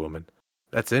sassy woman.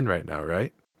 That's in right now,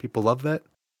 right? People love that.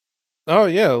 Oh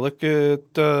yeah, look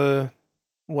at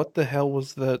what the hell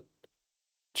was that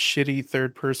shitty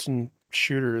third person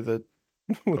shooter that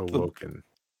with the Awoken.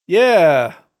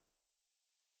 yeah.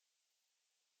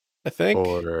 I think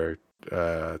Or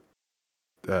I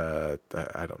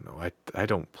don't know. I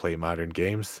don't play modern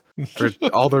games for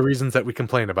all the reasons that we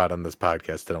complain about on this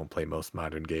podcast. I don't play most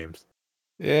modern games.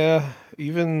 yeah,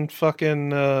 even fucking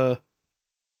the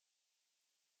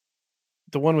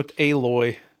one with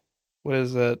Aloy. What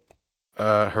is that?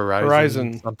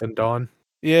 Horizon something Dawn.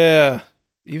 Yeah,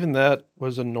 even that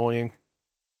was annoying.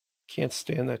 Can't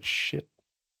stand that shit.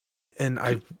 And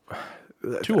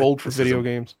Too old for this video isn't-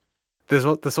 games. This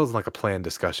wasn't like a planned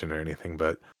discussion or anything,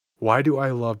 but why do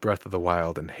I love Breath of the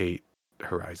Wild and hate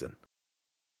Horizon?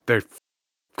 They're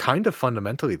kind of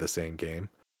fundamentally the same game,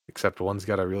 except one's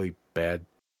got a really bad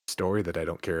story that I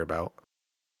don't care about.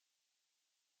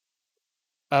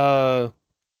 I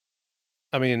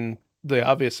mean, the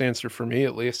obvious answer for me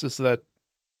at least is that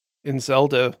in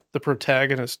Zelda, the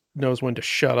protagonist knows when to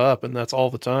shut up, and that's all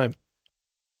the time.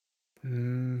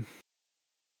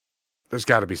 There's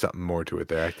got to be something more to it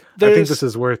there. I think There's- this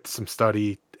is worth some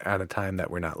study at a time that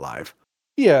we're not live.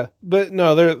 Yeah, but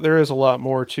no, there is a lot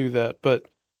more to that, but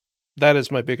that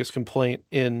is my biggest complaint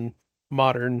in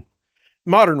modern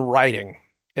writing,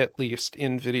 at least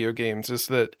in video games, is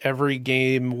that every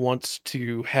game wants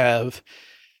to have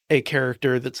a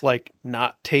character that's like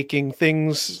not taking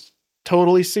things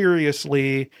totally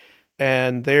seriously,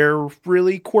 and they're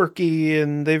really quirky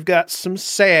and they've got some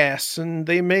sass and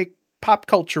they make pop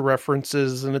culture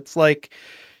references, and it's like,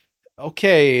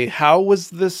 okay, how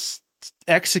was this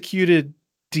executed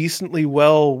decently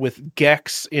well with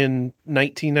Gex in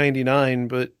 1999,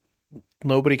 but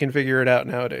nobody can figure it out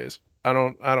nowadays? I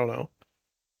don't know.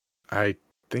 I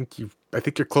think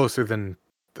you're closer than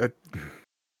that.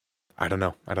 I don't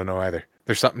know either.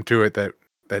 There's something to it that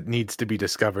needs to be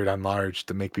discovered on large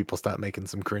to make people stop making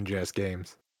some cringe ass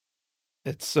games.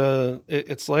 It's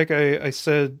like I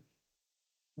said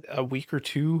a week or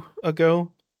two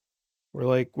ago.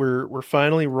 We're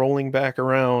finally rolling back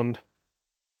around,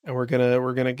 and we're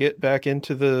gonna get back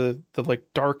into the like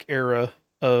dark era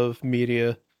of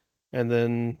media, and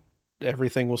then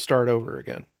everything will start over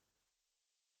again.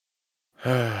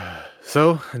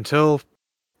 So until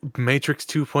Matrix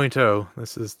 2.0,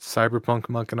 this is Cyberpunk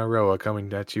Monk and Aroa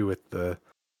coming at you with the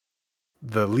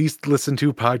least listened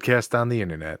to podcast on the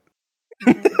internet.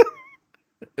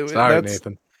 Sorry,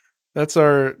 Nathan. That's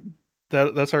our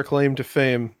claim to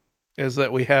fame, is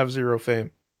that we have zero fame.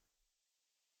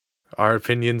 Our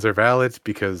opinions are valid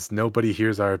because nobody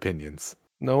hears our opinions.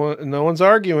 No one's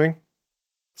arguing,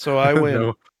 so I win.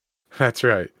 No, that's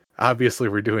right. Obviously,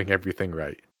 we're doing everything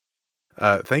right.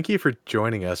 Thank you for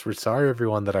joining us. We're sorry,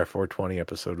 everyone, that our 420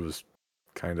 episode was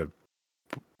kind of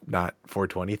not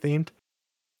 420 themed.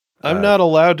 I'm not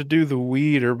allowed to do the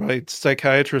weed, or my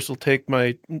psychiatrist will take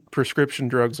my prescription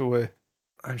drugs away.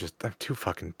 I'm too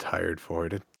fucking tired for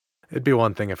it. It'd be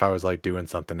one thing if I was like doing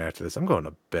something after this. I'm going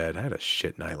to bed. I had a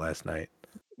shit night last night.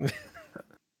 All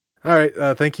right.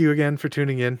 Thank you again for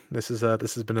tuning in. This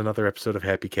has been another episode of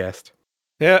Happy Cast.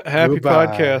 Yeah, happy Goodbye.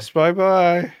 podcast. Bye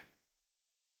bye.